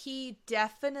he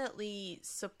definitely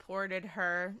supported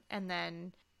her, and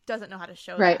then doesn't know how to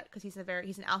show right. that because he's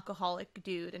an alcoholic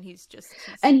dude, and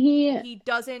And he he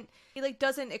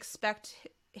doesn't expect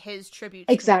his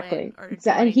tributes to win Exactly. or to do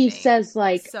Exactly. And he anything. says,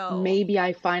 like, So maybe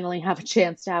I finally have a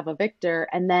chance to have a victor.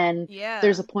 And then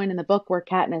there's yeah, a point in the book where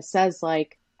Katniss says,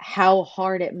 like, how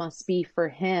hard it must be for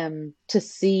him to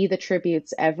see the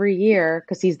tributes every year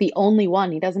because he's the only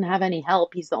one. He doesn't have any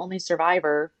help. He's the only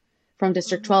survivor from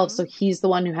District 12. mm-hmm. So he's the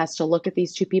one who has to look at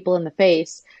these two people in the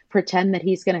face, pretend that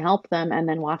he's going to help them, and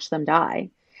then watch them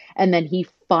die. And then he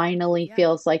finally Yeah,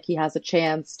 feels like he has a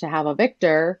chance to have a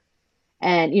victor,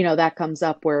 and, that comes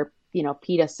up where,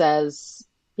 PETA says,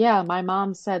 yeah, my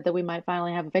mom said that we might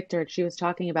finally have a victor. She was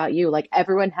talking about you. Like,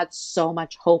 everyone had so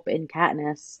much hope in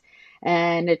Katniss.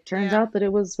 And it turns yeah, out that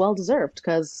it was well deserved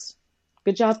because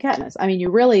good job, Katniss. I mean, you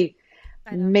really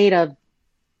I know. made a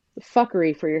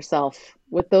fuckery for yourself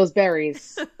with those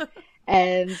berries.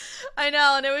 And I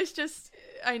know, and it was just,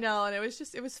 I know, and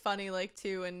it was funny, like,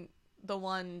 too, and the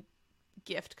one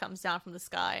gift comes down from the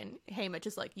sky, and Haymitch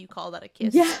is like, you call that a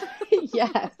yeah, kiss?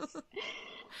 yes.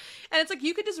 And it's like,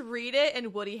 you could just read it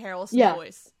in Woody Harrelson's Yeah,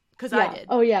 voice, because I yeah. did.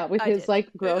 Oh, yeah, with I his did. like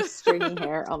gross stringy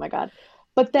hair. Oh my God.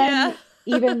 But Yeah. then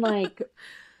even like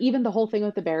even the whole thing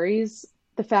with the berries,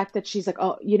 the fact that she's like,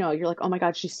 oh, you're like, oh my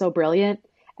God, she's so brilliant.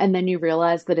 And then you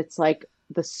realize that it's like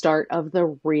the start of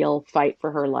the real fight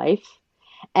for her life.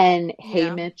 And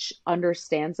Yeah, Haymitch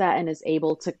understands that and is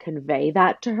able to convey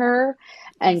that to her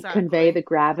and convey exactly. the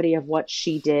gravity of what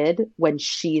she did when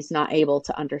she's not able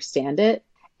to understand it.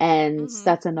 And Hmm.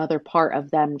 that's another part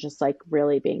of them just like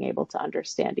really being able to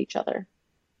understand each other,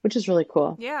 which is really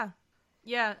cool. Yeah.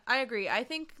 Yeah, I agree. I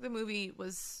think the movie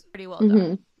was pretty well Hmm.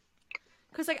 done.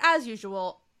 Because, like, as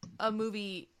usual, a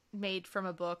movie made from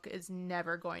a book is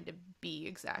never going to be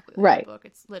exactly like the Right. book.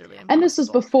 It's literally And this was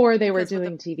impossible. before they were Because with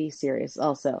doing TV series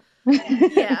also.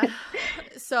 yeah.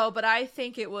 So, but I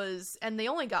think it was, and they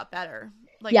only got better.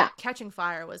 Like, Yeah. Catching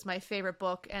Fire was my favorite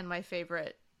book and my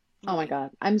favorite Oh my movie. God.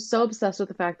 I'm so obsessed with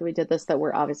the fact that we did this that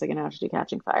we're obviously going to have to do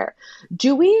Catching Fire.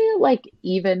 Do we like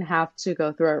even have to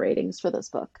go through our ratings for this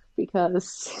book?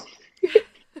 Because,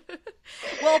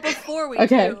 Well, before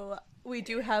okay. we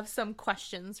do have some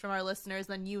questions from our listeners.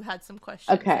 Then you had some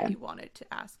questions that Okay. you wanted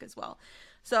to ask as well.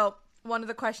 So, one of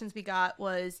the questions we got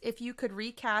was, if you could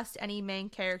recast any main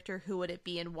character, who would it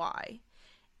be and why?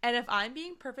 And if I'm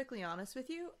being perfectly honest with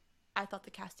you, I thought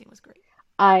the casting was great.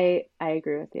 I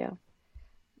agree with you.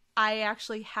 I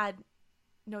actually had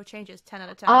no changes, 10 out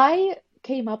of 10. I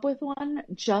came up with one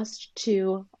just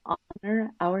to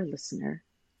honor our listener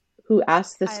who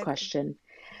asked I this agree. question.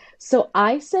 So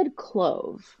I said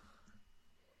Clove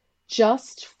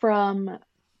just from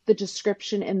the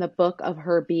description in the book of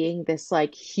her being this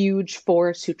like huge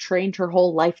force who trained her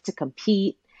whole life to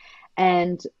compete,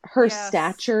 and her Yes.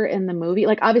 stature in the movie.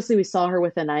 Like, obviously we saw her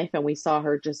with a knife and we saw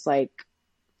her just like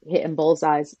hitting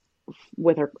bullseyes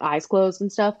with her eyes closed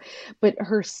and stuff, but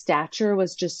her stature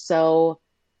was just so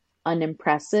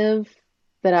unimpressive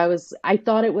that I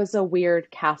thought it was a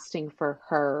weird casting for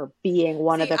her being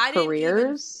one of See, the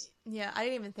careers. Yeah, I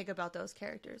didn't even think about those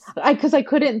characters. Because I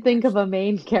couldn't think of a Actually,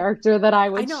 main character that I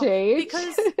I would know change.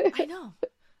 because I know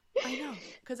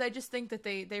because I just think that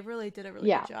they really did a really good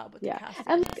Yeah, job with the yeah. casting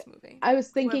And in like this movie. I was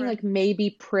thinking Whoever, like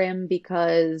maybe Prim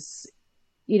because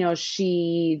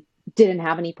she didn't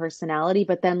have any personality,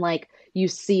 but then like you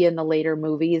see in the later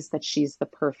movies that she's the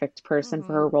perfect person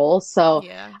for hmm her role. So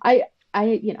yeah. I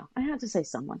I had to say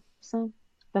someone. So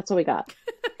that's what we got.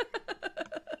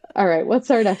 All right, what's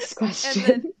our next And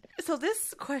then, question? so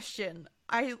this question,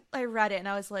 I read it and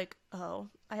I was like, oh,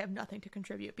 I have nothing to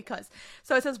contribute because.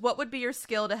 So it says, what would be your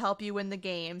skill to help you win the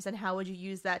games, and how would you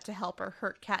use that to help or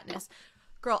hurt Katniss?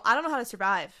 Girl, I don't know how to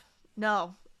survive.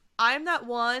 No, I'm that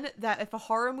one that if a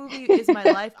horror movie is my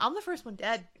life, I'm the first one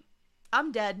dead.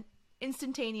 I'm dead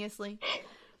instantaneously.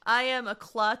 I am a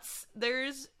klutz.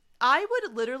 I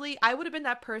would have been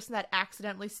that person that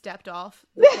accidentally stepped off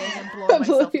the thing and blown Blow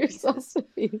myself to yourself pieces to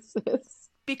pieces.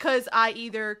 because I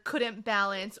either couldn't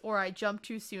balance or I jumped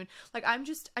too soon. Like I'm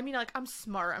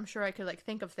smart. I'm sure I could like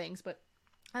think of things, but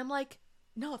I'm like,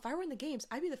 no, if I were in the games,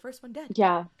 I'd be the first one dead.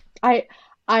 Yeah. I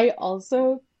I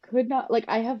also could not like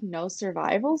I have no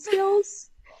survival skills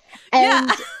Yeah.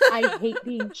 and I hate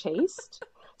being chased.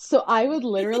 So I would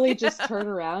literally just Yeah. turn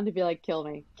around and be like, kill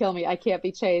me, kill me. I can't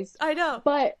be chased. I know.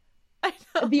 But I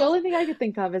the know. only thing I could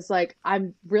think of is like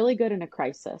I'm really good in a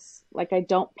crisis. Like I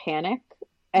don't panic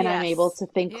and I'm able Yes. to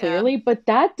think Yeah. clearly, but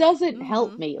that doesn't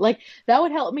help Mhm. me. Like that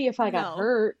would help me if I got No.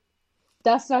 hurt.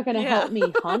 That's not going to Yeah. help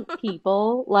me hunt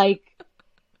people. Like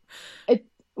it,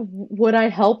 would I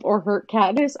help or hurt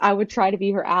Katniss? I would try to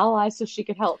be her ally so she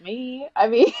could help me. I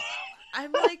mean,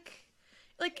 I'm like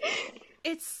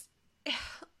it's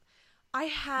I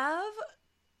have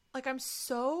like I'm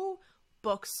so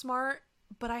book smart,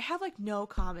 but I have like no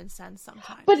common sense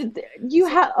but sometimes. you So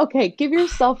have, okay, give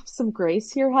yourself some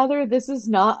grace here, Heather. This is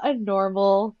not a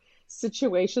normal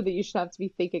situation that you should have to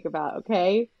be thinking about,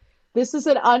 okay? This is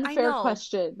an I unfair know,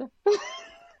 question.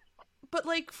 but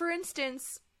like for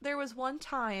instance, there was one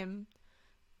time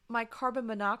my carbon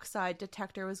monoxide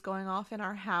detector was going off in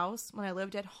our house when I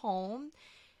lived at home,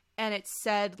 and it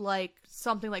said like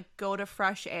something like go to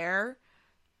fresh air,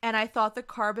 and I thought the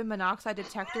carbon monoxide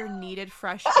detector needed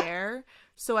fresh air,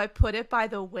 so I put it by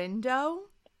the window,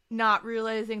 not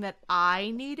realizing that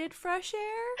I needed fresh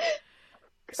air.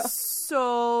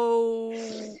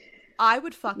 So I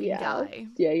would fucking Yeah. die.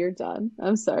 Yeah, you're done.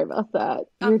 I'm sorry about that.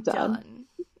 You're I'm done. done.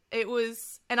 It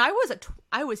was, and I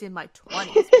was in my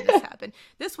 20s when this happened.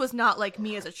 This was not like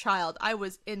me as a child. I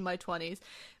was in my 20s.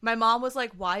 My mom was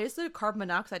like, "Why is the carbon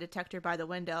monoxide detector by the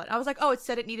window?" And I was like, "Oh, it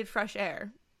said it needed fresh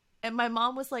air." And my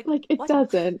mom was like, Like it "What?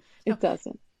 doesn't. No, It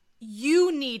doesn't.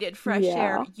 you needed fresh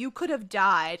air. Yeah. You could have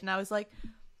died." And I was like,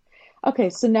 Okay, "Oh,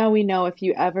 so now we know if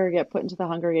you ever get put into the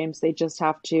Hunger Games, they just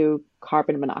have to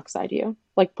carbon monoxide you.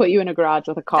 Like put you in a garage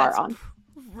with a car that's on.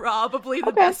 probably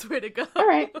the Okay. best way to go." All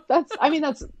right. That's I mean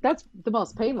that's the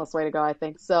most painless way to go, I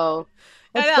think. So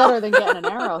I that's know. better than getting an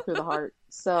arrow through the heart.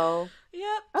 So, Yep.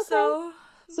 okay. So,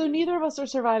 So neither of us are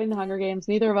surviving the yeah. Hunger Games.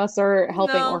 Neither of us are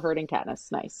helping or No, hurting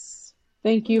Katniss. Nice.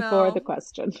 Thank you for the no.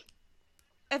 question.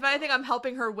 If anything, I'm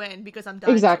helping her win because I'm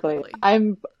dying so Exactly. quickly.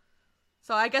 I'm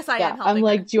So I guess I Yeah, am I'm helping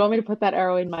like, her. do you want me to put that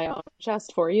arrow in my own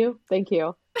chest for you? Thank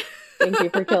you. Thank you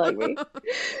for killing me.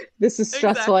 This is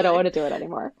stressful. I don't Exactly. want to do it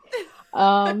anymore.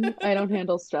 I don't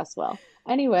handle stress well.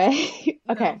 Anyway,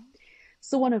 okay. No,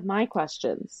 So one of my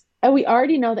questions, and we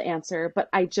already know the answer, but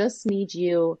I just need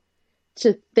you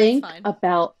to that's think fine.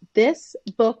 about this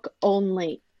book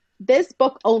only. This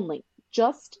book only.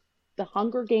 Just the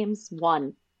Hunger Games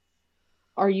one.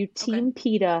 Are you Okay. Team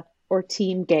PETA or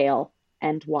Team Gale,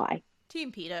 and why?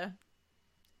 Team PETA.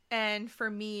 And for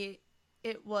me,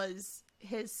 it was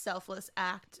his selfless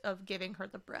act of giving her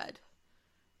the bread.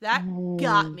 That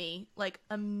got Mm, me, like,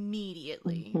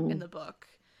 immediately in mhm. the book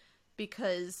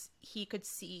because he could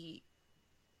see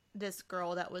this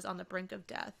girl that was on the brink of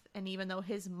death. And even though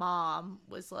His mom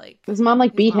like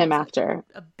his beat mom him was after.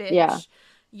 a Yeah. bitch,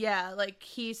 yeah, like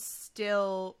he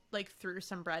still like threw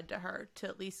some bread to her to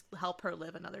at least help her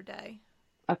live another day.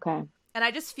 Okay. And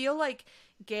I just feel like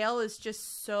Gail is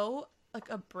just so like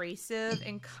abrasive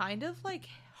and kind of like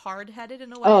hard-headed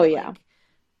in a way Oh that yeah. like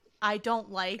I don't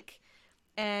like,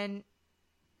 and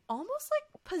almost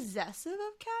like possessive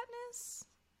of Katniss,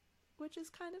 which is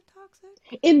kind of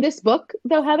toxic. In this book,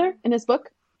 though, Heather, So, in this book,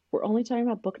 we're only talking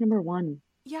about book number one.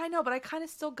 yeah, I know, but I kind of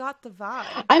still got the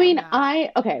vibe I from mean,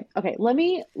 that. okay. Let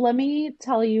me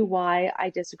tell you why I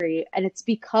disagree, and it's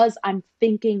because I'm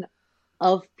thinking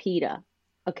of PETA.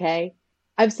 Okay.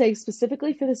 I'm saying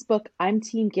specifically for this book, I'm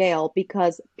Team Gale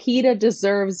because PETA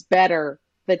deserves better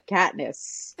than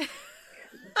Katniss.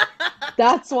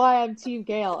 That's why I'm Team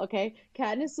Gale, okay?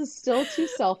 Katniss is still too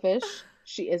selfish.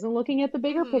 She isn't looking at the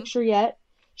bigger Hmm. picture yet.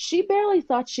 She barely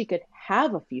thought she could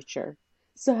have a future.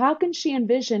 So how can she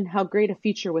envision how great a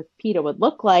future with Peeta would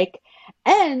look like?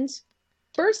 And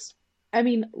first, I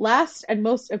mean, last and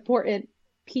most important,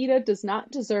 Peeta does not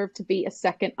deserve to be a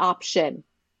second option.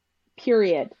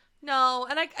 Period. No,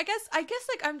 and I guess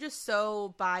like I'm just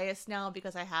so biased now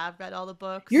because I have read all the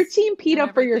You're books Team and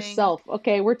Peeta for everything. yourself,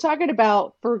 okay? We're talking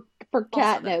about for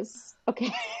Also that. Katniss,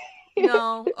 okay?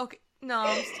 No, okay.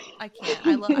 No, I can't.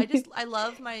 I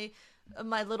love my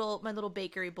little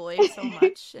bakery boy so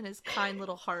much and his kind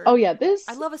little Oh heart. yeah,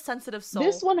 I love a sensitive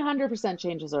this soul. 100%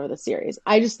 changes over the series.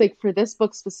 I just think for this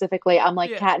book specifically, I'm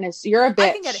like, Yeah. Katniss, you're a I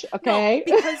can get it. bitch, No, okay?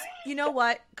 because you know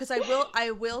what? Because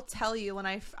I will tell you when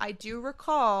I do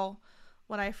recall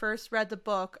when I first read the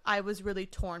book, I was really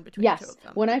torn between the two Yes, of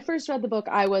them. when I first read the book,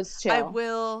 I was I too.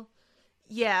 will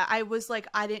Yeah, I was like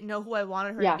I didn't know who I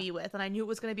wanted her to Yeah, be with, and I knew it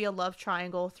was going to be a love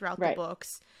triangle throughout the right.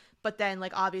 books. But then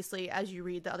like obviously as you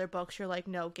read the other books, you're like,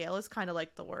 no, Gail is kind of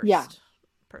like the Yeah, worst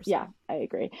yeah, person. I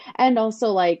agree. And also,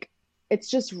 like, it's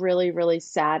just really, really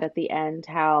sad at the end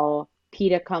how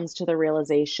Peeta comes to the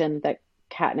realization that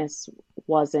Katniss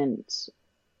wasn't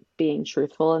being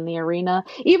truthful in the arena.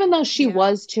 Even though she Yeah.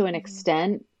 was to an Hmm.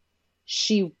 extent,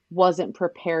 she wasn't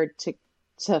prepared to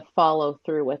follow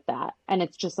through with that. And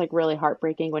it's just like really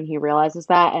heartbreaking when he realizes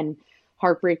that, and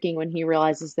heartbreaking when he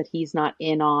realizes that he's not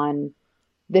in on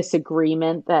this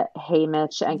agreement that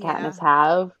Haymitch and Yeah. Katniss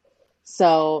have.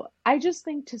 So I just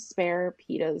think to spare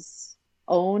Peeta's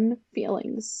own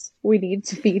feelings, we need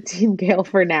to be Team Gale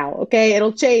for now. Okay,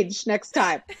 it'll change next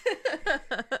time.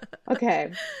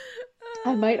 Okay,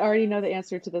 I might already know the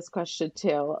answer to this question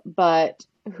too, but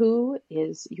who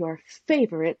is your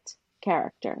favorite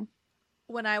character?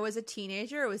 When I was a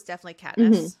teenager, it was definitely Hmm.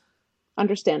 Katniss.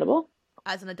 Understandable.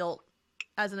 As an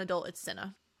adult, it's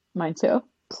Cinna. Mine too.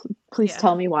 Please Yeah.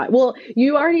 tell me why. Well,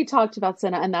 you already talked about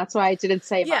Senna, and that's why I didn't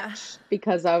say Yeah. much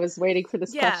because I was waiting for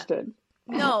this Yeah. question.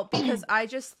 No, because I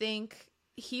just think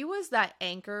he was that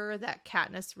anchor that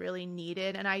Katniss really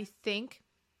needed, and I think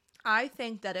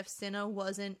that if Cinna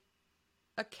wasn't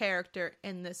a character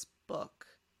in this book,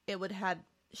 it would had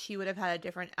she would have had a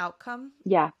different outcome,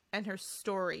 Yeah, and her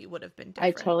story would have been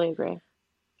I different. totally agree.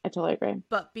 I totally agree.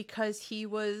 But because he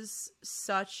was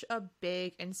such a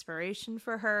big inspiration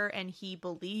for her and he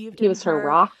believed He in was her her,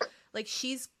 rock. like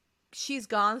she's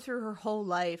gone through her whole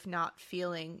life not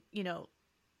feeling,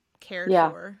 cared Yeah,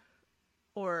 for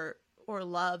or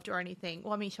loved or anything.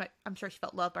 Well, I mean, I'm sure she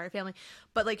felt loved by her family,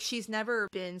 but like she's never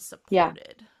been yeah,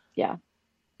 supported. yeah,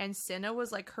 And Cinna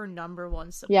was like her number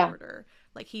one yeah, supporter.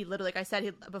 Like he literally, like I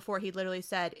said before, he literally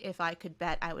said, "If I could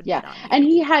bet, I would yeah. bet on And you."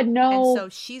 he had And no so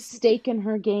she's stake in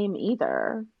her game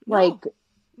either. no, Like,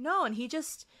 no, and he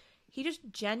just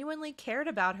genuinely cared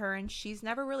about her, and she's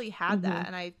never really had hmm that.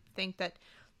 And I think that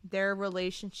their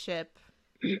relationship,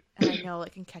 and I know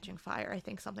like in Catching Fire, I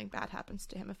think something bad happens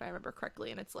to him if I remember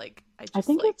correctly, and it's like I I just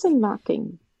think like it's in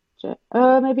Mocking.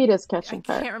 Maybe it is I Catching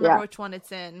Fire. can't remember Yeah, which one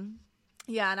it's in.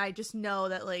 Yeah, and I just know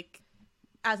that like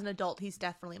as an adult, he's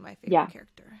definitely my yeah. favorite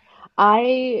character.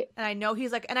 I And I know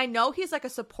he's like a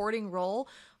supporting role,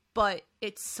 but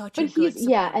it's such But a he's good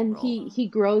yeah, supporting and role. he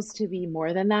grows to be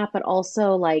more than that, but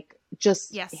also like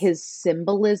just Yes. his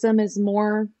symbolism is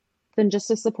more than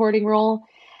just a supporting role.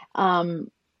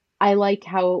 Um, I like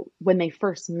how when they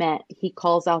first met, he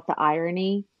calls out the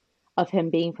irony of him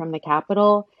being from the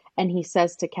capital, and he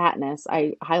says to Katniss,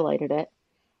 I highlighted it,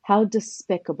 how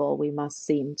despicable we must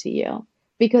seem to you,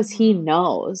 because he Mhm.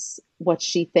 knows what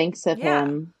she thinks of Yeah.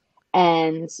 him.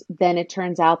 And then it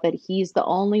turns out that he's the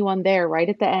only one there right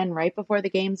at the end, right before the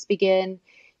games begin.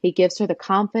 He gives her the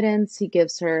confidence, he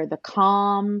gives her the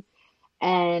calm,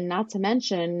 and not to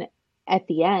mention, at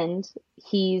the end,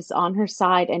 he's on her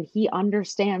side and he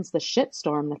understands the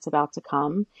shitstorm that's about to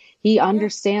come. He Yes.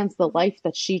 understands the Mhm. life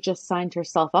that she just signed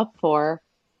herself up for,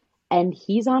 and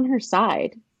he's on her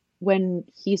side when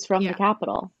he's from the Yeah.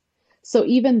 capital. So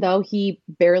even though he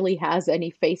barely has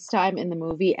any FaceTime in the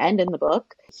movie and in the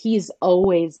book, he's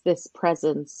always this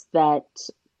presence that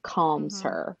calms Mhm.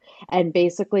 her. And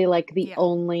basically, like the Yeah.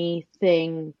 only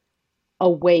thing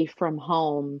away from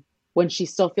home when she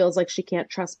still feels like she can't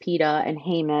trust Peeta and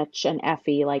Haymitch and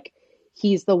Effie, like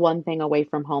he's the one thing away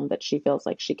from home that she feels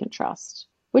like she can trust.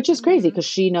 Which is crazy Mhm. because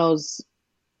she knows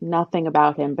nothing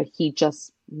about him, but he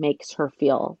just makes her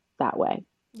feel that way.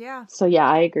 Yeah. So yeah,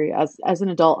 I agree. As an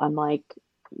adult, I'm like,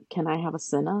 can I have a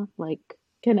Cinna? Like,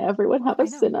 can everyone have a I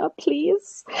know. Cinna,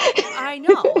 please? I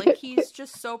know. Like he's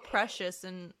just so precious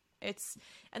and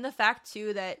And the fact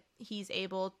too that he's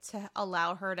able to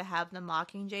allow her to have the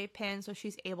Mockingjay pin, so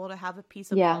she's able to have a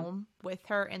piece of home with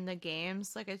her in the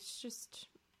games. Like, it's just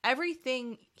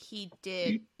everything he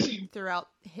did throughout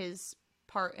his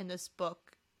part in this book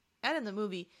and in the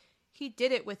movie, he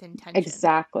did it with intention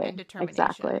and determination.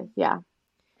 Exactly. Yeah.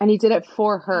 And he did it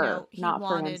for her, You know, not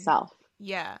for himself.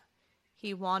 Yeah.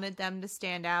 He wanted them to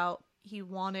stand out. He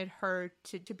wanted her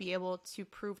to be able to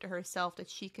prove to herself that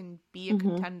she can be a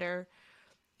contender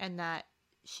and that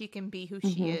she can be who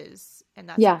she is. And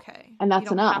that's okay. And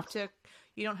that's enough.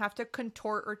 You don't have to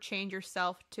contort or change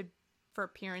yourself for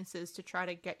appearances to try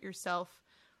to get yourself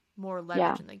more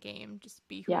leverage in the game. Just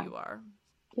be who you are.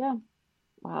 Yeah.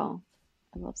 Wow.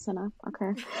 I love Senna.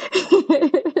 Okay.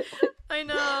 I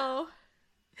know.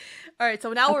 All right.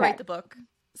 So now we'll rate the book.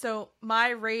 So my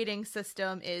rating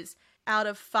system is out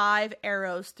of 5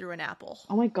 arrows through an apple.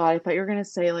 Oh my God. I thought you were going to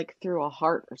say like through a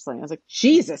heart or something. I was like,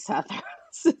 Jesus, Heather.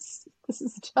 this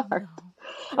is dark.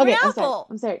 No. Okay.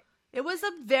 I'm sorry. It was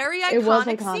a very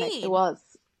iconic, scene. It was.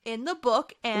 In the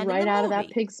book and right in the out movie. of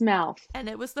that pig's mouth. And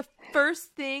it was the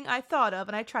first thing I thought of,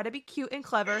 and I try to be cute and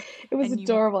clever. It was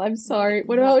adorable. I'm sorry.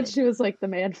 What about when she was like, the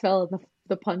man fell in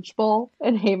the punch bowl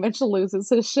and Haymitch loses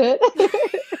his shit?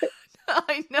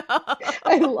 I know.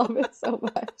 I love it so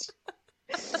much.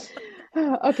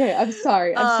 Okay, I'm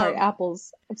sorry.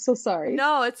 Apples. I'm so sorry.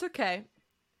 No, it's okay.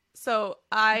 So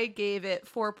I gave it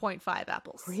 4.5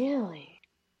 apples. Really?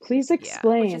 Please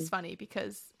explain. Yeah, which is funny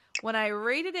because when I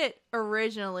rated it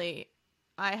originally,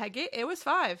 it was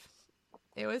 5.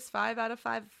 It was 5 out of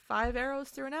 5 arrows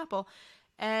through an apple.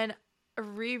 And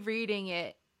rereading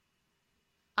it,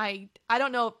 I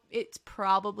don't know. It's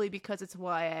probably because it's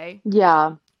YA.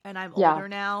 Yeah. And I'm older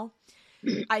now.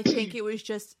 I think it was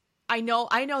just, I know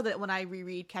that when I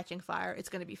reread Catching Fire, it's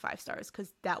going to be 5 stars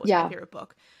because that was my favorite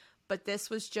book. But this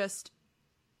was just,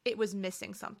 it was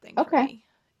missing something for me.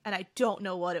 And I don't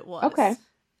know what it was. Okay.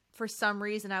 For some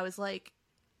reason, I was like,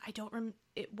 it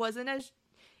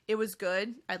was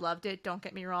good. I loved it. Don't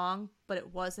get me wrong. But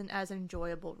it wasn't as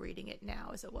enjoyable reading it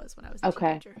now as it was when I was a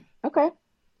teenager. Okay.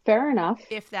 Fair enough.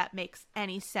 If that makes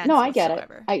any sense. No, I get it.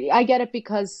 I get it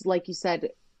because, like you said,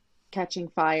 Catching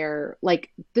Fire,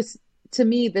 like this, to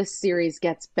me, this series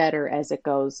gets better as it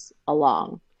goes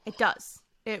along. It does.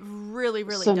 It really,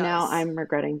 really does. So does. now I'm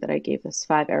regretting that I gave this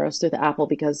 5 arrows through the apple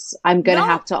because I'm going to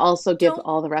have to also give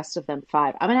all the rest of them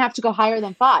 5. I'm going to have to go higher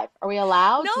than 5. Are we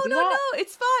allowed to do that? No,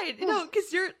 it's fine. No,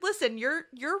 because your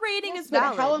rating is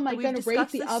valid. How am I going to rate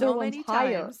the other ones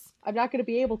higher? I'm not going to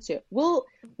be able to. We'll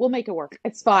make it work.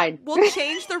 It's fine. We'll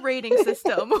change the rating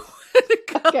system.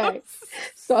 Okay.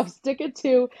 So I'm sticking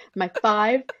to my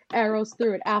 5 arrows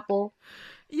through an apple.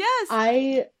 Yes.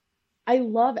 I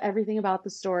love everything about the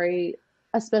story,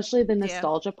 especially the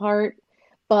nostalgia part,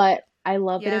 but I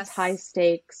love that it's high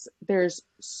stakes. There's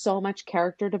so much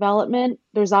character development.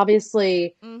 There's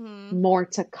obviously more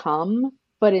to come,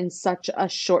 but in such a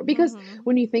short, because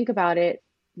when you think about it,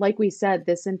 like we said,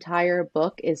 this entire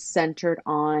book is centered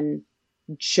on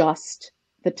just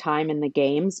the time in the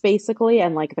games, basically,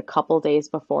 and like the couple days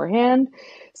beforehand.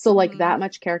 So like that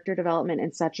much character development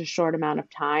in such a short amount of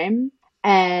time.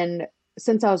 And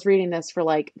since I was reading this for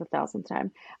like the 1,000th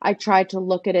time, I tried to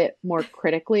look at it more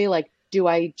critically. Like, do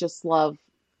I love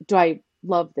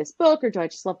this book or do I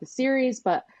just love the series?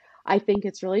 But I think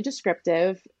it's really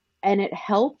descriptive and it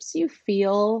helps you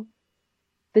feel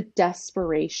the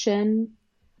desperation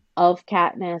of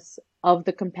Katniss, of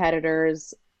the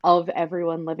competitors, of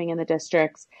everyone living in the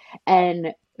districts,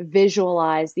 and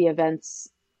visualize the events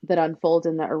that unfold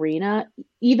in the arena,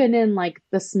 even in like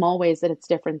the small ways that it's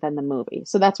different than the movie.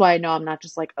 So that's why I know I'm not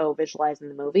just like, visualizing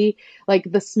the movie,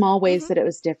 like the small ways that it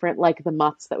was different, like the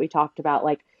mutts that we talked about.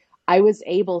 Like I was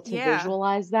able to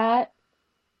visualize that.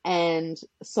 And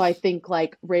so I think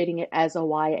like rating it as a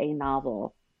YA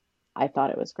novel, I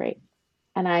thought it was great.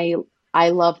 And I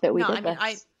love that we did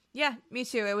this. Yeah, me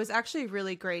too. It was actually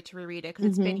really great to reread it because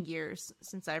it's been years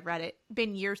since I've read it.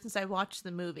 Been years since I watched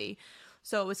the movie.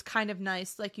 So it was kind of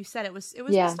nice. Like you said, it was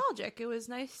nostalgic. It was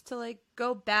nice to like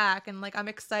go back and like I'm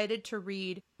excited to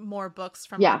read more books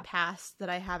from my past that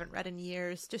I haven't read in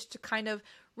years, just to kind of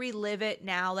relive it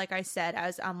now. Like I said,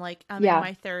 as I'm in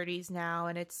my 30s now,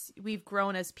 and we've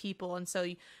grown as people, and so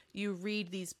you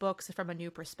read these books from a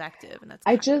new perspective, and that's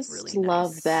I just really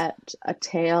love nice. that a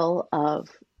tale of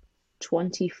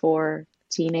 24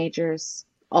 teenagers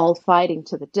all fighting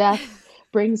to the death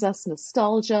brings us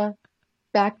nostalgia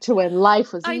back to when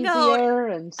life was easier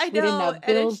and we didn't have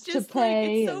bills to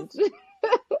pay.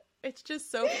 It's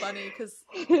just so funny because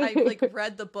I like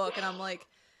read the book and I'm like,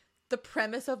 the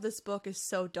premise of this book is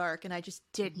so dark, and I just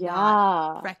did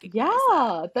not Yeah. recognize that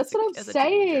Yeah. That's what I'm as a teenager.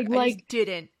 saying. I just Like,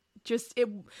 didn't. Just it it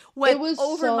went was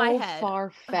over my so head.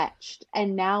 far-fetched.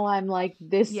 And now I'm like,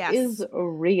 this Yes. is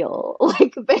real.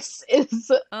 Like, this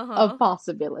is a Uh-huh.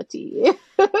 possibility.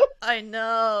 I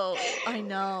know. I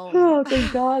know. Oh,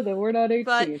 thank God that we're not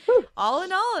But 18. Whew. all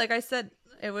in all, like I said,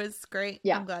 it was great.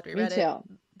 Yeah, I'm glad we me read it. too.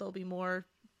 There'll be more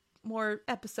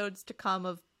episodes to come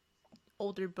of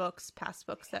older books, past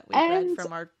books that we've read And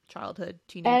from our childhood,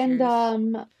 teenage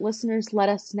and years. listeners, let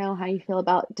us know how you feel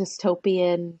about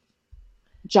dystopian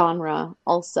genre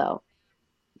also,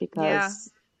 Yeah.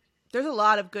 because There's a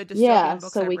lot of good yeah, dystopian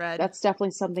books so I've we read. that's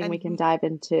definitely something we can And dive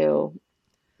into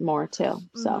more too.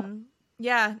 So,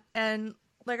 yeah, and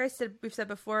like I said, we've said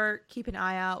before, keep an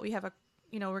eye out. We have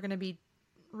we're going to be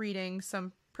reading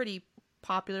some pretty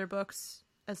popular books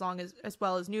as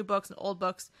well as new books and old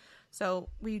books. So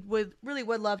we would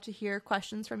love to hear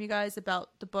questions from you guys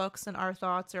about the books and our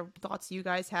thoughts or thoughts you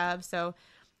guys have. So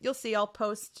you'll see we'll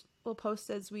post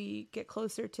as we get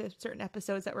closer to certain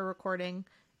episodes that we're recording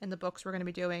and the books we're going to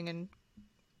be doing, and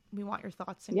we want your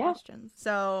thoughts and yeah. questions.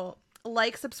 So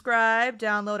like, subscribe,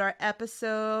 download our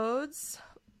episodes,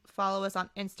 follow us on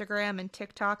Instagram and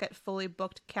TikTok at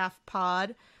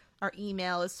fullybookedcafpod. Our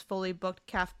email is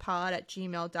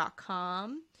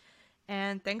fullybookedcafpod@gmail.com.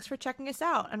 And thanks for checking us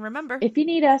out. And remember, If you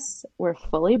need us, we're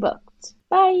fully booked.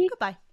 Bye. goodbye.